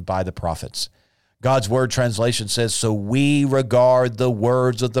proclaimed by the prophets. God's Word translation says, so we regard the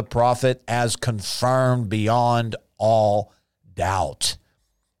words of the prophet as confirmed beyond all doubt.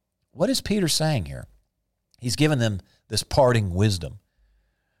 What is Peter saying here? He's given them this parting wisdom.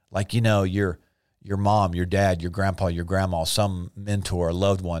 Like, your mom, your dad, your grandpa, your grandma, some mentor, a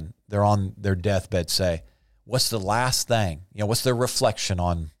loved one, they're on their deathbed, say, what's the last thing? What's their reflection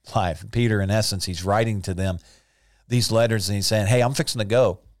on life? Peter, in essence, he's writing to them these letters, and he's saying, hey, I'm fixing to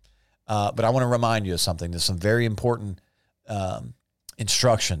go, but I want to remind you of something. There's some very important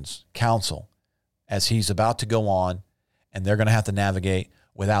instructions, counsel, as he's about to go on, and they're going to have to navigate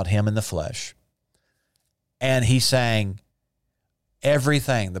without him in the flesh. And he's saying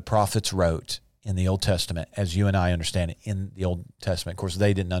everything the prophets wrote in the Old Testament, as you and I understand it in the Old Testament. Of course,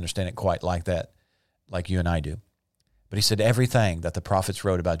 they didn't understand it quite like that, like you and I do. But he said everything that the prophets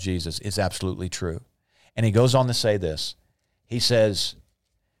wrote about Jesus is absolutely true. And he goes on to say this. He says,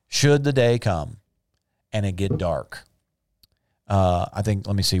 should the day come and it get dark. I think,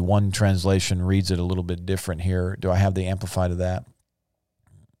 let me see, one translation reads it a little bit different here. Do I have the Amplified of that?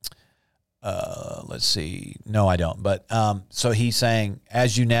 Let's see. No, I don't. But so he's saying,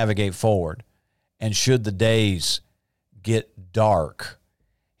 as you navigate forward, and should the days get dark,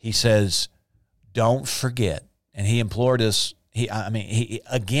 he says, don't forget. And he implored us. He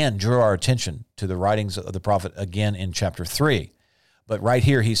again drew our attention to the writings of the prophet again in chapter 3. But right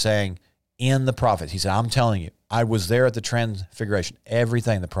here, he's saying, in the prophets, he said, I'm telling you, I was there at the transfiguration.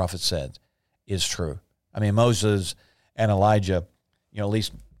 Everything the prophet said is true. Moses and Elijah, at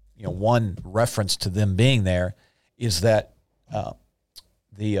least, one reference to them being there is that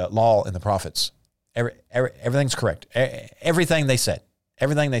the law and the prophets, everything's correct. Everything they said,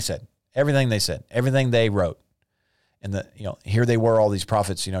 everything they wrote. And here they were, all these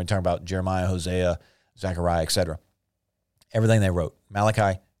prophets, you're talking about Jeremiah, Hosea, Zechariah, etc. Everything they wrote,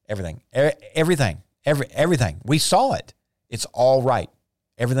 Malachi, everything. We saw it. It's all right.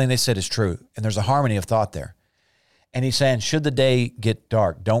 Everything they said is true. And there's a harmony of thought there. And he's saying, should the day get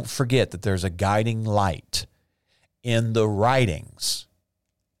dark, don't forget that there's a guiding light in the writings,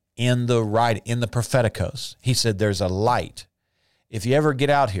 in the prophetikos. He said there's a light. If you ever get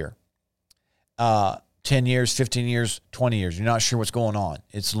out here, 10 years, 15 years, 20 years, you're not sure what's going on.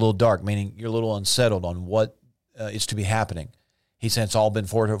 It's a little dark, meaning you're a little unsettled on what is to be happening. He said it's all been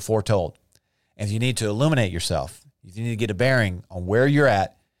foretold. And if you need to illuminate yourself, if you need to get a bearing on where you're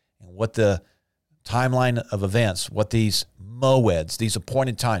at and what the timeline of events, what these moeds, these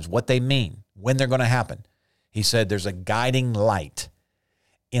appointed times, what they mean, when they're going to happen. He said there's a guiding light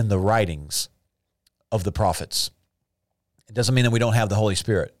in the writings of the prophets. It doesn't mean that we don't have the Holy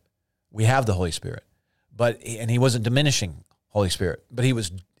Spirit. We have the Holy Spirit. And he wasn't diminishing Holy Spirit, but he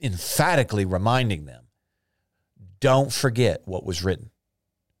was emphatically reminding them, don't forget what was written,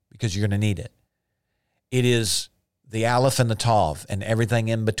 because you're going to need it. It is the Aleph and the Tav and everything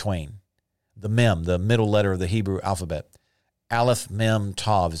in between. The Mem, the middle letter of the Hebrew alphabet. Aleph, Mem,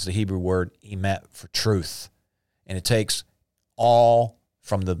 Tav is the Hebrew word emet for truth. And it takes all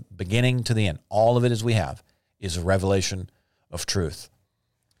from the beginning to the end. All of it as we have is a revelation of truth.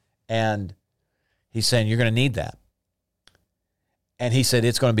 And he's saying you're going to need that. And he said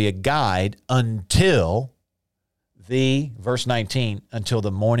it's going to be a guide until verse 19, until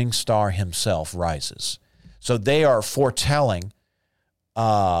the morning star himself rises. So they are foretelling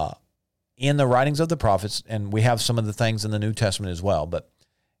in the writings of the prophets, and we have some of the things in the New Testament as well, but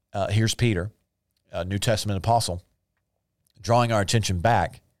here's Peter, a New Testament apostle, drawing our attention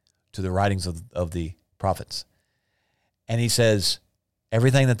back to the writings of the prophets. And he says,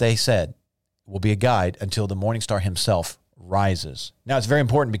 everything that they said will be a guide until the morning star himself rises. Now, it's very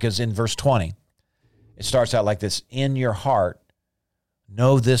important because in verse 20, it starts out like this, in your heart,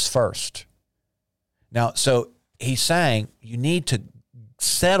 know this first. Now, so he's saying you need to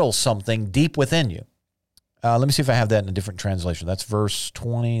settle something deep within you. Let me see if I have that in a different translation. That's verse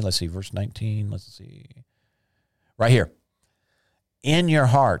 20. Let's see, verse 19. Let's see. Right here. In your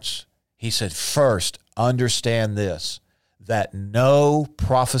hearts, he said, first, understand this, that no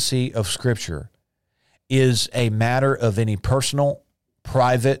prophecy of Scripture is a matter of any personal,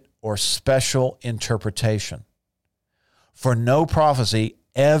 private, or special interpretation. For no prophecy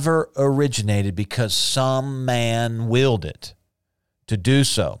ever originated because some man willed it to do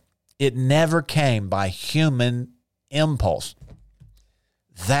so. It never came by human impulse.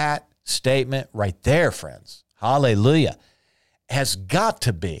 That statement right there, friends, hallelujah, has got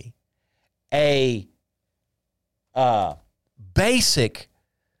to be a basic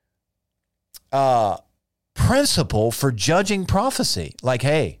principle for judging prophecy. Like,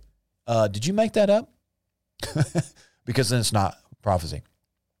 hey, did you make that up? Because then it's not prophecy.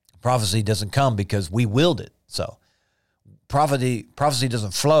 Prophecy doesn't come because we willed it. So prophecy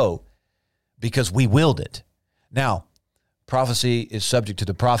doesn't flow because we willed it. Now, prophecy is subject to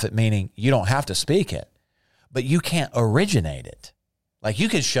the prophet, meaning you don't have to speak it, but you can't originate it. Like, you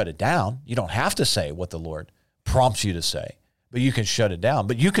can shut it down. You don't have to say what the Lord prompts you to say, but you can shut it down.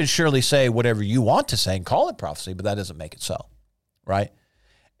 But you can surely say whatever you want to say and call it prophecy, but that doesn't make it so, right?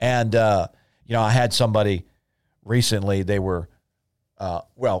 And, I had somebody recently, they were,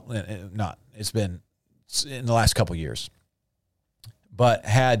 it's been in the last couple of years, but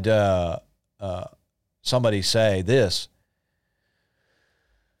had somebody say this,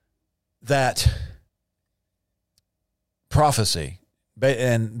 that prophecy,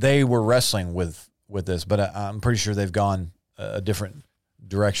 and they were wrestling with this, but I'm pretty sure they've gone a different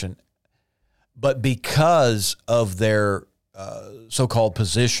direction. But because of their so-called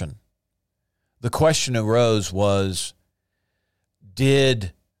position, the question arose was,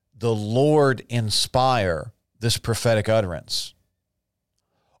 did the Lord inspire this prophetic utterance?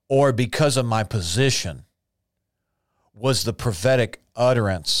 Or because of my position, was the prophetic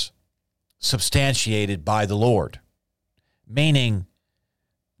utterance substantiated by the Lord? Meaning,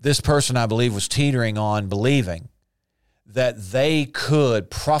 this person, I believe, was teetering on believing that they could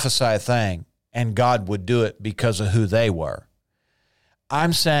prophesy a thing and God would do it because of who they were.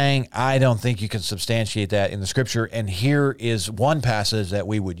 I'm saying I don't think you can substantiate that in the Scripture, and here is one passage that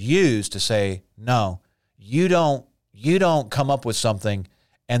we would use to say, no, you don't come up with something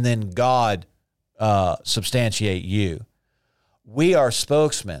and then God substantiate you. We are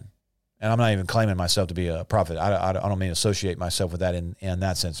spokesmen, and I'm not even claiming myself to be a prophet. I don't mean to associate myself with that in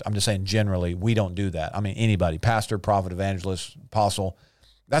that sense. I'm just saying generally we don't do that. I mean, anybody, pastor, prophet, evangelist, apostle,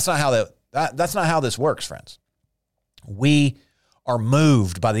 that's not how this works, friends. We are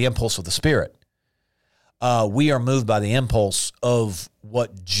moved by the impulse of the Spirit. We are moved by the impulse of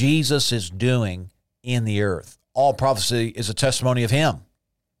what Jesus is doing in the earth. All prophecy is a testimony of Him.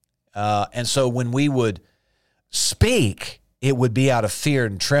 And so when we would speak, it would be out of fear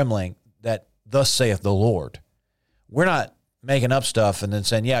and trembling that thus saith the Lord. We're not making up stuff and then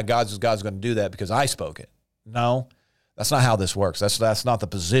saying, yeah, God's going to do that because I spoke it. No, that's not how this works. That's not the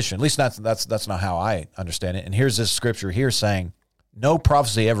position. At least that's not how I understand it. And here's this scripture here saying, no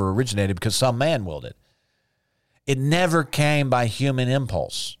prophecy ever originated because some man willed it. It never came by human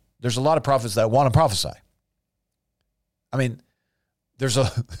impulse. There's a lot of prophets that want to prophesy. I mean, you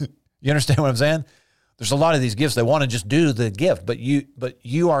understand what I'm saying? There's a lot of these gifts that want to just do the gift, but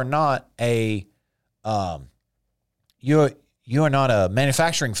you are not you are not a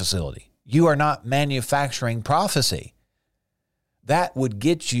manufacturing facility. You are not manufacturing prophecy. that would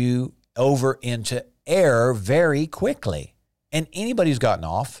get you over into error very quickly. And anybody who's gotten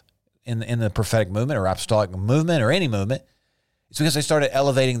off in the prophetic movement or apostolic movement or any movement, it's because they started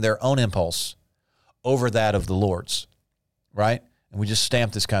elevating their own impulse over that of the Lord's, right? And we just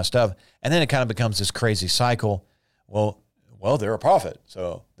stamp this kind of stuff. And then it kind of becomes this crazy cycle. Well, they're a prophet,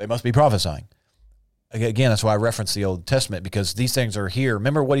 so they must be prophesying. Again, that's why I reference the Old Testament, because these things are here.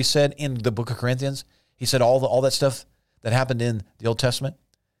 Remember what he said in the book of Corinthians? He said all that stuff that happened in the Old Testament,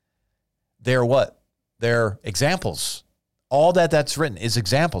 they're what? They're examples. All that's written is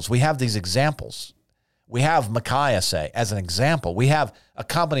examples. We have these examples. We have Micaiah say as an example. We have a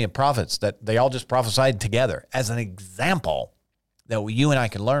company of prophets that they all just prophesied together as an example that you and I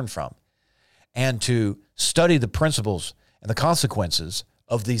can learn from, and to study the principles and the consequences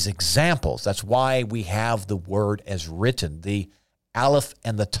of these examples. That's why we have the word as written, the Aleph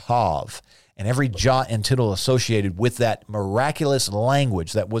and the Tav, and every jot and tittle associated with that miraculous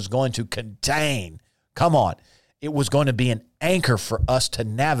language that was going to contain, it was going to be an anchor for us to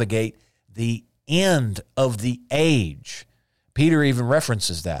navigate the end of the age. Peter even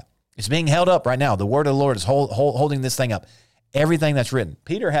references that. It's being held up right now. The word of the Lord is holding this thing up. Everything that's written.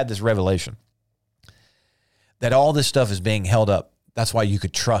 Peter had this revelation that all this stuff is being held up. That's why you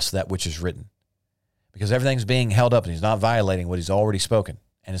could trust that which is written, because everything's being held up and he's not violating what he's already spoken,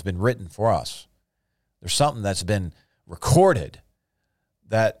 and it's been written for us. There's something that's been recorded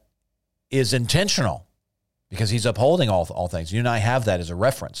that is intentional because he's upholding all things. You and I have that as a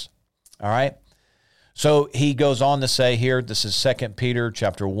reference. All right. So he goes on to say here, this is 2 Peter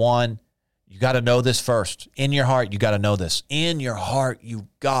chapter 1. You got to know this first. In your heart, you got to know this. In your heart, you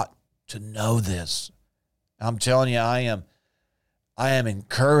got to know this. I'm telling you, I am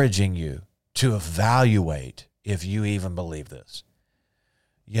encouraging you to evaluate if you even believe this.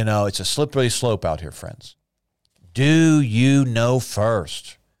 You know, it's a slippery slope out here, friends. Do you know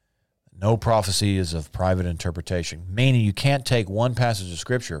first? No prophecy is of private interpretation, meaning you can't take one passage of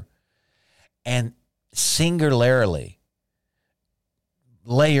Scripture and singularly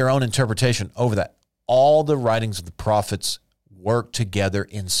lay your own interpretation over that. All the writings of the prophets work together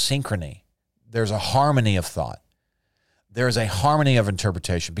in synchrony. There's a harmony of thought. There is a harmony of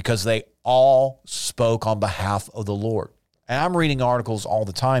interpretation because they all spoke on behalf of the Lord. And I'm reading articles all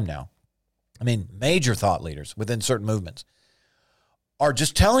the time now. I mean, major thought leaders within certain movements are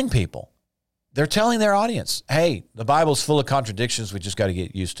just telling people, they're telling their audience, hey, the Bible's full of contradictions. We just got to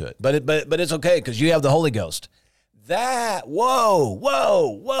get used to it. But it's okay because you have the Holy Ghost. Whoa,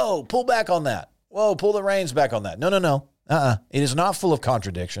 pull back on that. Whoa, pull the reins back on that. No. It is not full of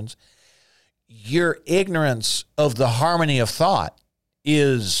contradictions. Your ignorance of the harmony of thought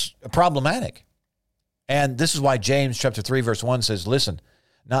is problematic. And this is why James chapter 3, verse 1 says, listen,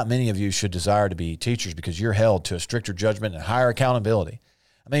 not many of you should desire to be teachers because you're held to a stricter judgment and higher accountability.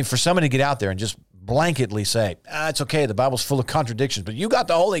 I mean, for somebody to get out there and just blanketly say, it's okay, the Bible's full of contradictions, but you got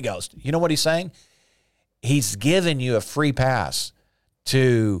the Holy Ghost. You know what he's saying? He's given you a free pass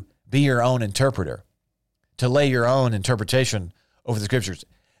to be your own interpreter, to lay your own interpretation over the Scriptures.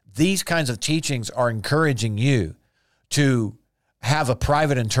 These kinds of teachings are encouraging you to have a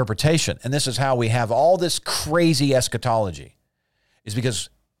private interpretation. And this is how we have all this crazy eschatology, is because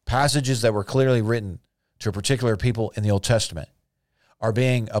passages that were clearly written to a particular people in the Old Testament are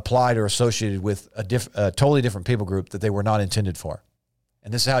being applied or associated with a totally different people group that they were not intended for.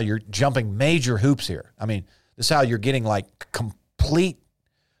 And this is how you're jumping major hoops here. I mean, this is how you're getting like complete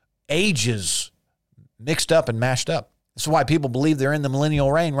ages mixed up and mashed up. This is why people believe they're in the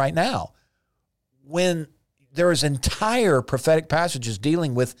millennial reign right now, when there is entire prophetic passages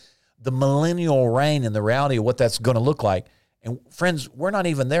dealing with the millennial reign and the reality of what that's going to look like. And friends, we're not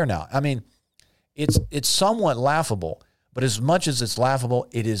even there now. I mean, it's somewhat laughable, but as much as it's laughable,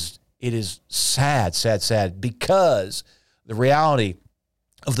 it is sad, because the reality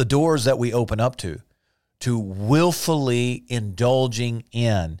of the doors that we open up to willfully indulging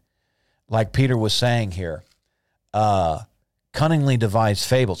in, like Peter was saying here, cunningly devised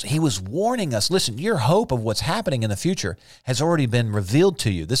fables. He was warning us, listen, your hope of what's happening in the future has already been revealed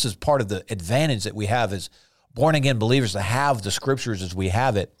to you. This is part of the advantage that we have as born-again believers, to have the Scriptures as we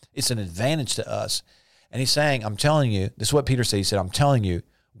have it. It's an advantage to us. And he's saying, I'm telling you, this is what Peter said. He said, I'm telling you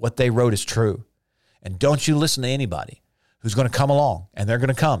what they wrote is true. And don't you listen to anybody who's going to come along, and they're going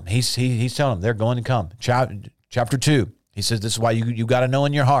to come. He's telling them they're going to come. Chapter 2, he says, this is why you got to know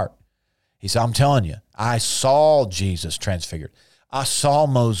in your heart. He said, I'm telling you, I saw Jesus transfigured. I saw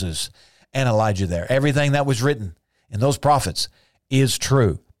Moses and Elijah there. Everything that was written in those prophets is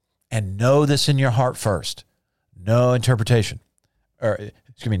true. And know this in your heart first. No interpretation,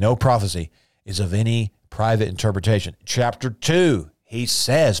 no prophecy is of any private interpretation. Chapter 2, he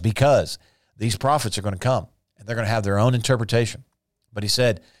says, because these prophets are going to come and they're going to have their own interpretation. But he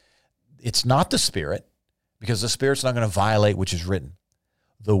said, it's not the Spirit, because the Spirit's not going to violate which is written.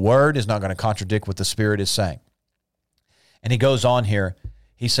 The Word is not going to contradict what the Spirit is saying. And he goes on here.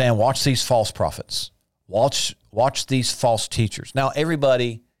 He's saying, watch these false prophets. Watch these false teachers. Now,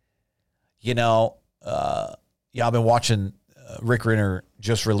 everybody, I've been watching, Rick Renner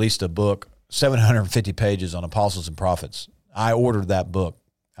just released a book, 750 pages on apostles and prophets. I ordered that book.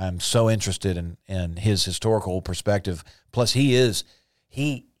 I'm so interested in his historical perspective. Plus, he is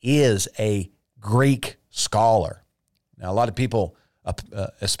a Greek scholar. Now, a lot of people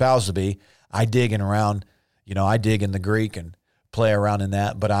espouse to be. I dig in the Greek and play around in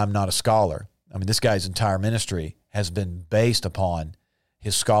that, but I'm not a scholar. I mean, this guy's entire ministry has been based upon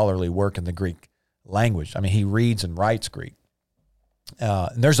his scholarly work in the Greek language. I mean, he reads and writes Greek.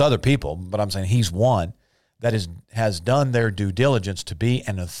 And there's other people, but I'm saying he's one that has done their due diligence to be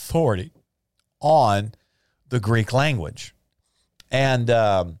an authority on the Greek language. And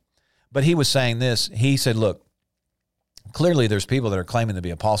but he was saying this. He said, look, clearly there's people that are claiming to be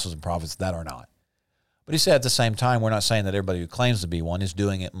apostles and prophets that are not. But he said at the same time, we're not saying that everybody who claims to be one is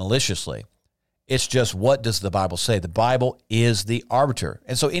doing it maliciously. It's just, what does the Bible say? The Bible is the arbiter.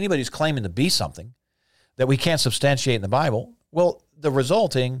 And so anybody who's claiming to be something that we can't substantiate in the Bible, well, the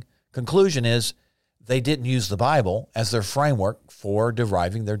resulting conclusion is they didn't use the Bible as their framework for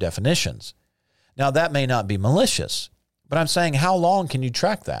deriving their definitions. Now, that may not be malicious, but I'm saying, how long can you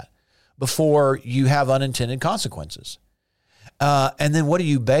track that before you have unintended consequences? And then what are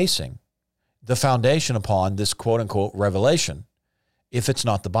you basing the foundation upon, this quote-unquote revelation, if it's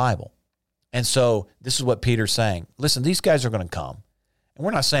not the Bible? And so this is what Peter's saying. Listen, these guys are going to come. And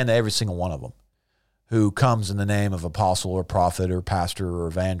we're not saying that every single one of them who comes in the name of apostle or prophet or pastor or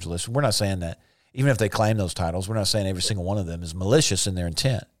evangelist, we're not saying that. Even if they claim those titles, we're not saying every single one of them is malicious in their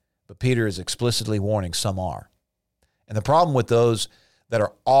intent. But Peter is explicitly warning some are. And the problem with those that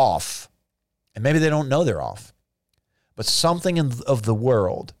are off, and maybe they don't know they're off, but something of the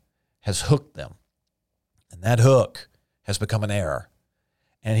world has hooked them. And that hook has become an error.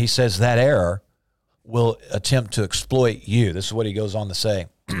 And he says that error will attempt to exploit you. This is what he goes on to say.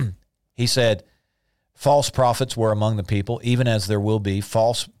 He said, false prophets were among the people, even as there will be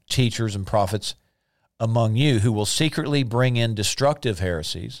false teachers and prophets among you who will secretly bring in destructive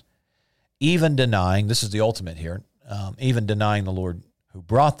heresies, even denying, this is the ultimate here, even denying the Lord who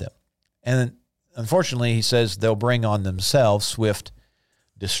brought them. And unfortunately, he says they'll bring on themselves swift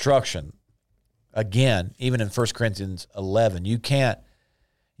destruction. Again, even in 1 Corinthians 11, you can't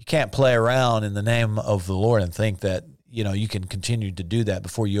play around in the name of the Lord and think that, you can continue to do that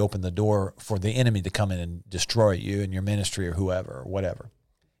before you open the door for the enemy to come in and destroy you and your ministry or whoever or whatever.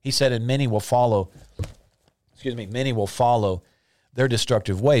 He said, and many will follow their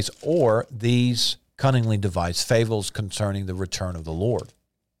destructive ways, or these cunningly devised fables concerning the return of the Lord.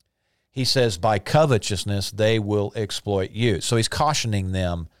 He says, by covetousness they will exploit you. So he's cautioning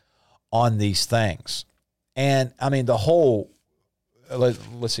them on these things. And I mean, the whole,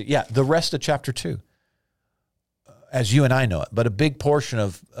 let's see, the rest of chapter 2, as you and I know it, but a big portion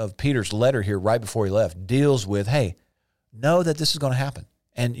of Peter's letter here right before he left deals with, hey, know that this is going to happen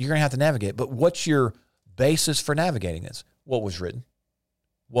and you're going to have to navigate. But what's your basis for navigating this? What was written?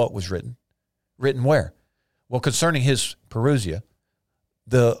 What was written? Written where? Well, concerning his Perusia,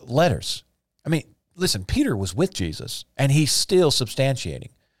 the letters. I mean, listen, Peter was with Jesus and he's still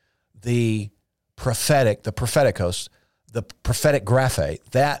substantiating the propheticos, the prophetic graphe,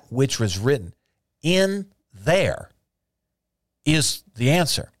 that which was written in there is the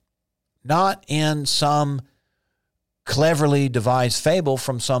answer, not in some cleverly devised fable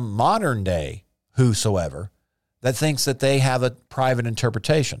from some modern day whosoever that thinks that they have a private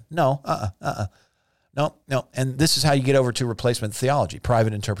interpretation. No. And this is how you get over to replacement theology,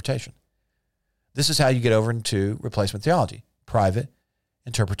 private interpretation. This is how you get over into replacement theology, private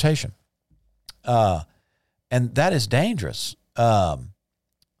interpretation. And that is dangerous.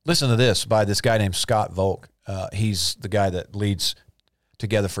 Listen to this by this guy named Scott Volk. He's the guy that leads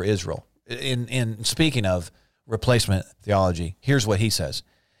Together for Israel. In speaking of replacement theology, here's what he says.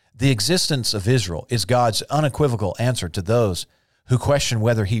 The existence of Israel is God's unequivocal answer to those who question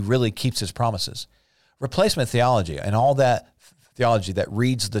whether he really keeps his promises. Replacement theology and all that theology that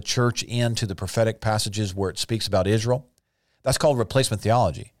reads the church into the prophetic passages where it speaks about Israel, that's called replacement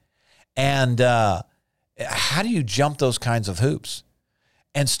theology. And how do you jump those kinds of hoops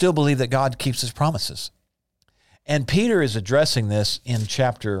and still believe that God keeps his promises? And Peter is addressing this in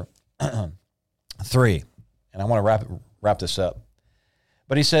chapter 3. And I want to wrap this up.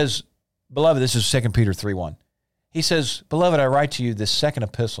 But he says, Beloved, this is 2 Peter 3:1. He says, Beloved, I write to you this second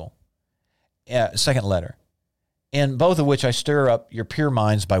epistle, second letter, in both of which I stir up your pure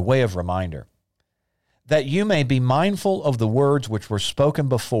minds by way of reminder, that you may be mindful of the words which were spoken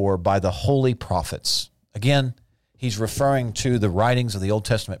before by the holy prophets. Again, he's referring to the writings of the Old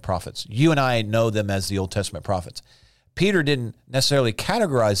Testament prophets. You and I know them as the Old Testament prophets. Peter didn't necessarily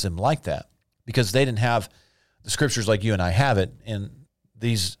categorize them like that because they didn't have the scriptures like you and I have it in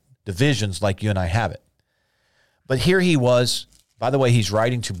these divisions like you and I have it. But here he was, by the way, he's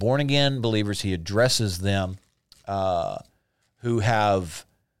writing to born-again believers. He addresses them who have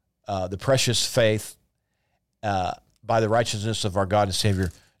the precious faith by the righteousness of our God and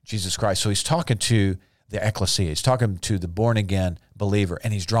Savior, Jesus Christ. So he's talking to the ecclesia. He's talking to the born-again believer,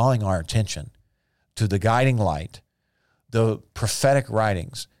 and he's drawing our attention to the guiding light, the prophetic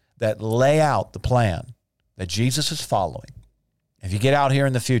writings that lay out the plan that Jesus is following. If you get out here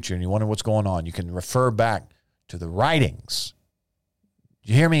in the future and you wonder what's going on, you can refer back to the writings.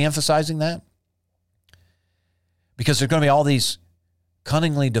 Do you hear me emphasizing that? Because there's going to be all these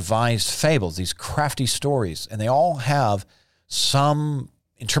cunningly devised fables, these crafty stories, and they all have some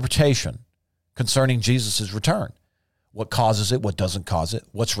interpretation concerning Jesus' return. What causes it, what doesn't cause it,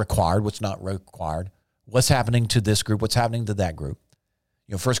 what's required, what's not required, what's happening to this group, what's happening to that group.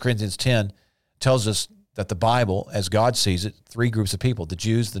 1 Corinthians 10 tells us that the Bible, as God sees it, three groups of people, the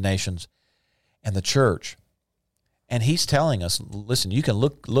Jews, the nations, and the church. And he's telling us, listen, you can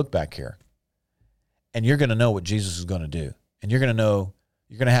look back here, and you're going to know what Jesus is going to do. And you're going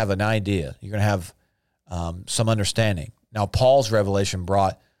to have an idea. You're going to have some understanding. Now, Paul's revelation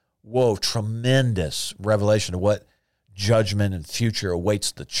brought, tremendous revelation of what judgment and future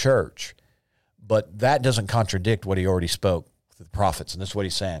awaits the church. But that doesn't contradict what he already spoke to the prophets. And this is what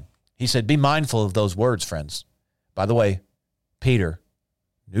he's saying. He said, be mindful of those words, friends. By the way, Peter,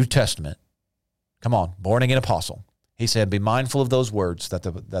 New Testament, come on, born-again apostle. He said, be mindful of those words that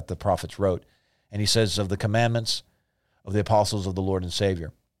the prophets wrote. And he says, of the commandments of the apostles of the Lord and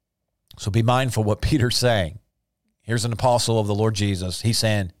Savior. So be mindful what Peter's saying. Here's an apostle of the Lord Jesus. He's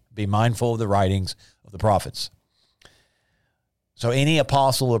saying, be mindful of the writings of the prophets. So any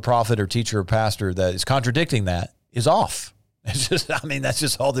apostle or prophet or teacher or pastor that is contradicting that is off. It's just, that's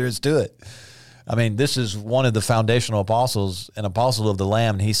just all there is to it. This is one of the foundational apostles, an apostle of the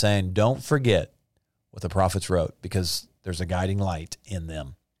Lamb, and he's saying, don't forget what the prophets wrote because there's a guiding light in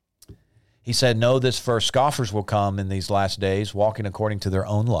them. He said, know this first, scoffers will come in these last days, walking according to their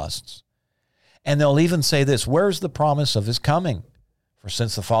own lusts. And they'll even say this, where's the promise of his coming? For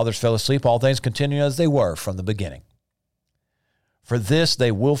since the fathers fell asleep, all things continue as they were from the beginning. For this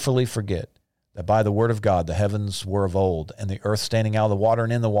they willfully forget that by the word of God the heavens were of old, and the earth standing out of the water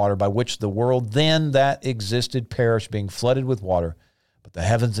and in the water, by which the world then that existed perished, being flooded with water. But the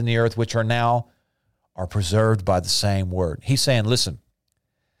heavens and the earth, which are now, are preserved by the same word. He's saying, listen,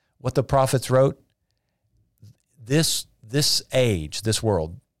 what the prophets wrote, this age, this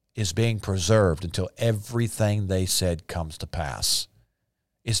world, is being preserved until everything they said comes to pass.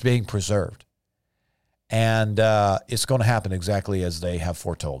 It's being preserved. And it's going to happen exactly as they have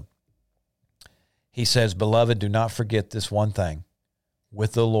foretold. He says, beloved, do not forget this one thing.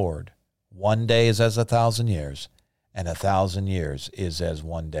 With the Lord, one day is as 1,000 years, and 1,000 years is as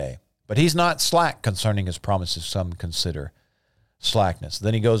one day. But he's not slack concerning his promises, some consider slackness.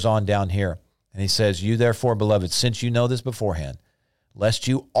 Then he goes on down here, and he says, you therefore, beloved, since you know this beforehand, lest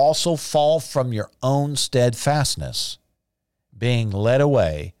you also fall from your own steadfastness, being led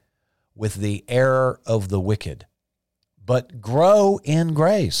away with the error of the wicked, but grow in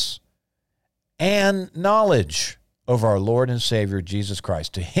grace and knowledge of our Lord and Savior, Jesus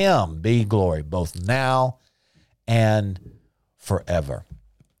Christ. To him be glory, both now and forever.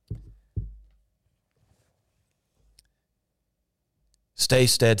 Stay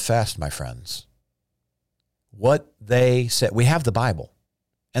steadfast, my friends. What they said, we have the Bible,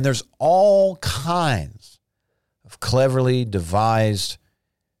 and there's all kinds of cleverly devised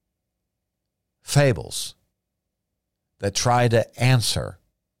fables that try to answer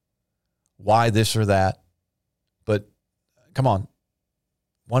why this or that. But come on,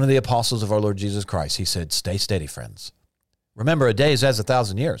 one of the apostles of our Lord Jesus Christ, he said, stay steady, friends. Remember, a day is as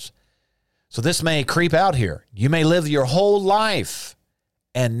 1,000 years. So this may creep out here. You may live your whole life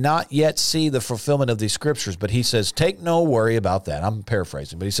and not yet see the fulfillment of these scriptures. But he says, take no worry about that. I'm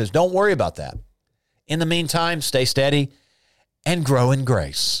paraphrasing, but he says, don't worry about that. In the meantime, stay steady and grow in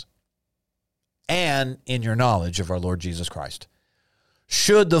grace and in your knowledge of our Lord Jesus Christ.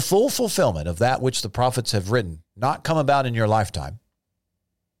 Should the full fulfillment of that which the prophets have written not come about in your lifetime,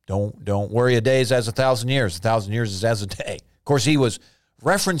 don't worry, a day is as 1,000 years. 1,000 years is as a day. Of course, he was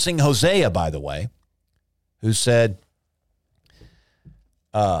referencing Hosea, by the way, who said,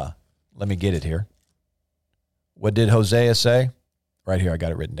 let me get it here. What did Hosea say? Right here, I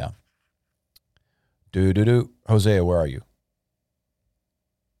got it written down. Hosea, where are you?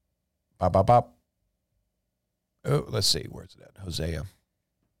 Bop, bop, bop. Oh, let's see. Where's it at? Hosea.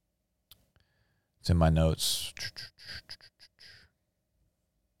 It's in my notes.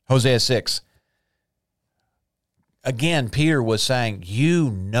 Hosea 6. Again, Peter was saying, you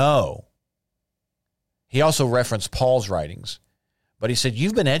know. He also referenced Paul's writings. But he said,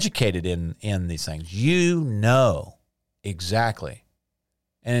 you've been educated in these things. You know exactly.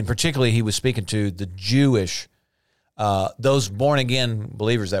 And particularly, he was speaking to the Jewish, those born-again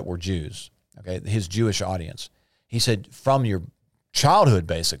believers that were Jews, okay, his Jewish audience. He said, from your childhood,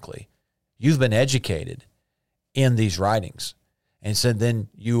 basically, you've been educated in these writings. And he said, then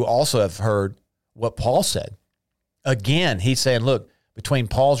you also have heard what Paul said. Again, he's saying, look, between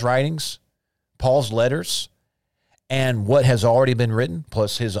Paul's writings, Paul's letters, and what has already been written,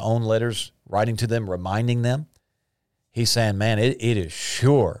 plus his own letters writing to them, reminding them, he's saying, man, it is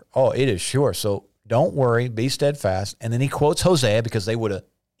sure. Oh, it is sure. So don't worry, be steadfast. And then he quotes Hosea because they would have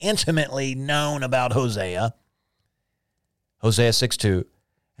intimately known about Hosea. Hosea 6:2,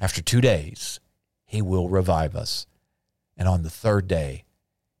 after 2 days, he will revive us. And on the third day,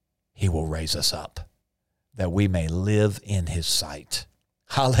 he will raise us up that we may live in his sight.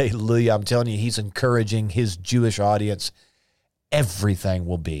 Hallelujah. I'm telling you, he's encouraging his Jewish audience. Everything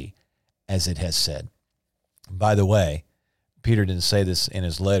will be as it has said. By the way, Peter didn't say this in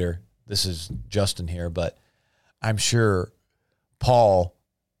his letter. This is Justin here, but I'm sure Paul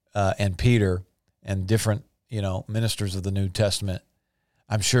and Peter and different, ministers of the New Testament,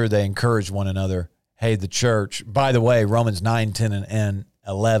 I'm sure they encouraged one another. Hey, the church, by the way, Romans 9, 10, and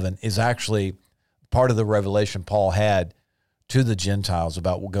 11 is actually part of the revelation Paul had to the Gentiles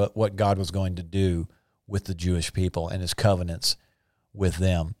about what God was going to do with the Jewish people and his covenants with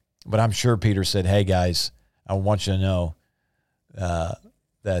them. But I'm sure Peter said, hey, guys, I want you to know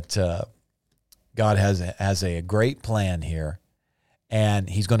that God has a great plan here, and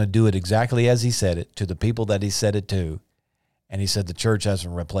he's going to do it exactly as he said it to the people that he said it to. And he said the church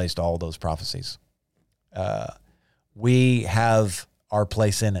hasn't replaced all those prophecies. We have our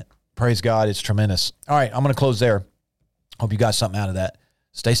place in it. Praise God. It's tremendous. All right, I'm going to close there. Hope you got something out of that.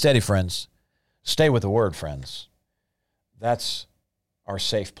 Stay steady, friends. Stay with the word, friends. That's our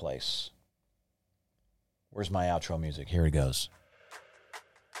safe place. Where's my outro music? Here it goes.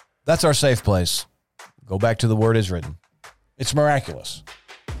 That's our safe place. Go back to the word as written. It's miraculous.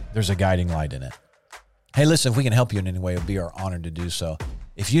 There's a guiding light in it. Hey, listen, if we can help you in any way, it would be our honor to do so.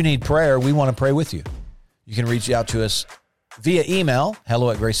 If you need prayer, we want to pray with you. You can reach out to us via email,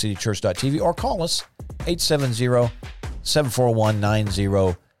 hello@gracecitychurch.tv, or call us,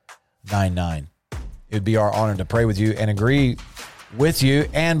 870-741-9099. It would be our honor to pray with you and agree with you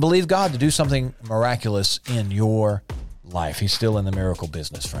and believe God to do something miraculous in your life. He's still in the miracle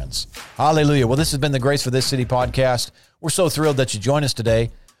business, friends. Hallelujah. Well, this has been the Grace for This City podcast. We're so thrilled that you joined us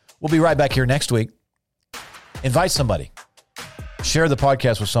today. We'll be right back here next week. Invite somebody. Share the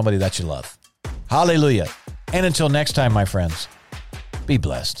podcast with somebody that you love. Hallelujah. And until next time, my friends, be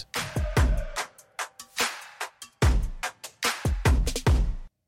blessed.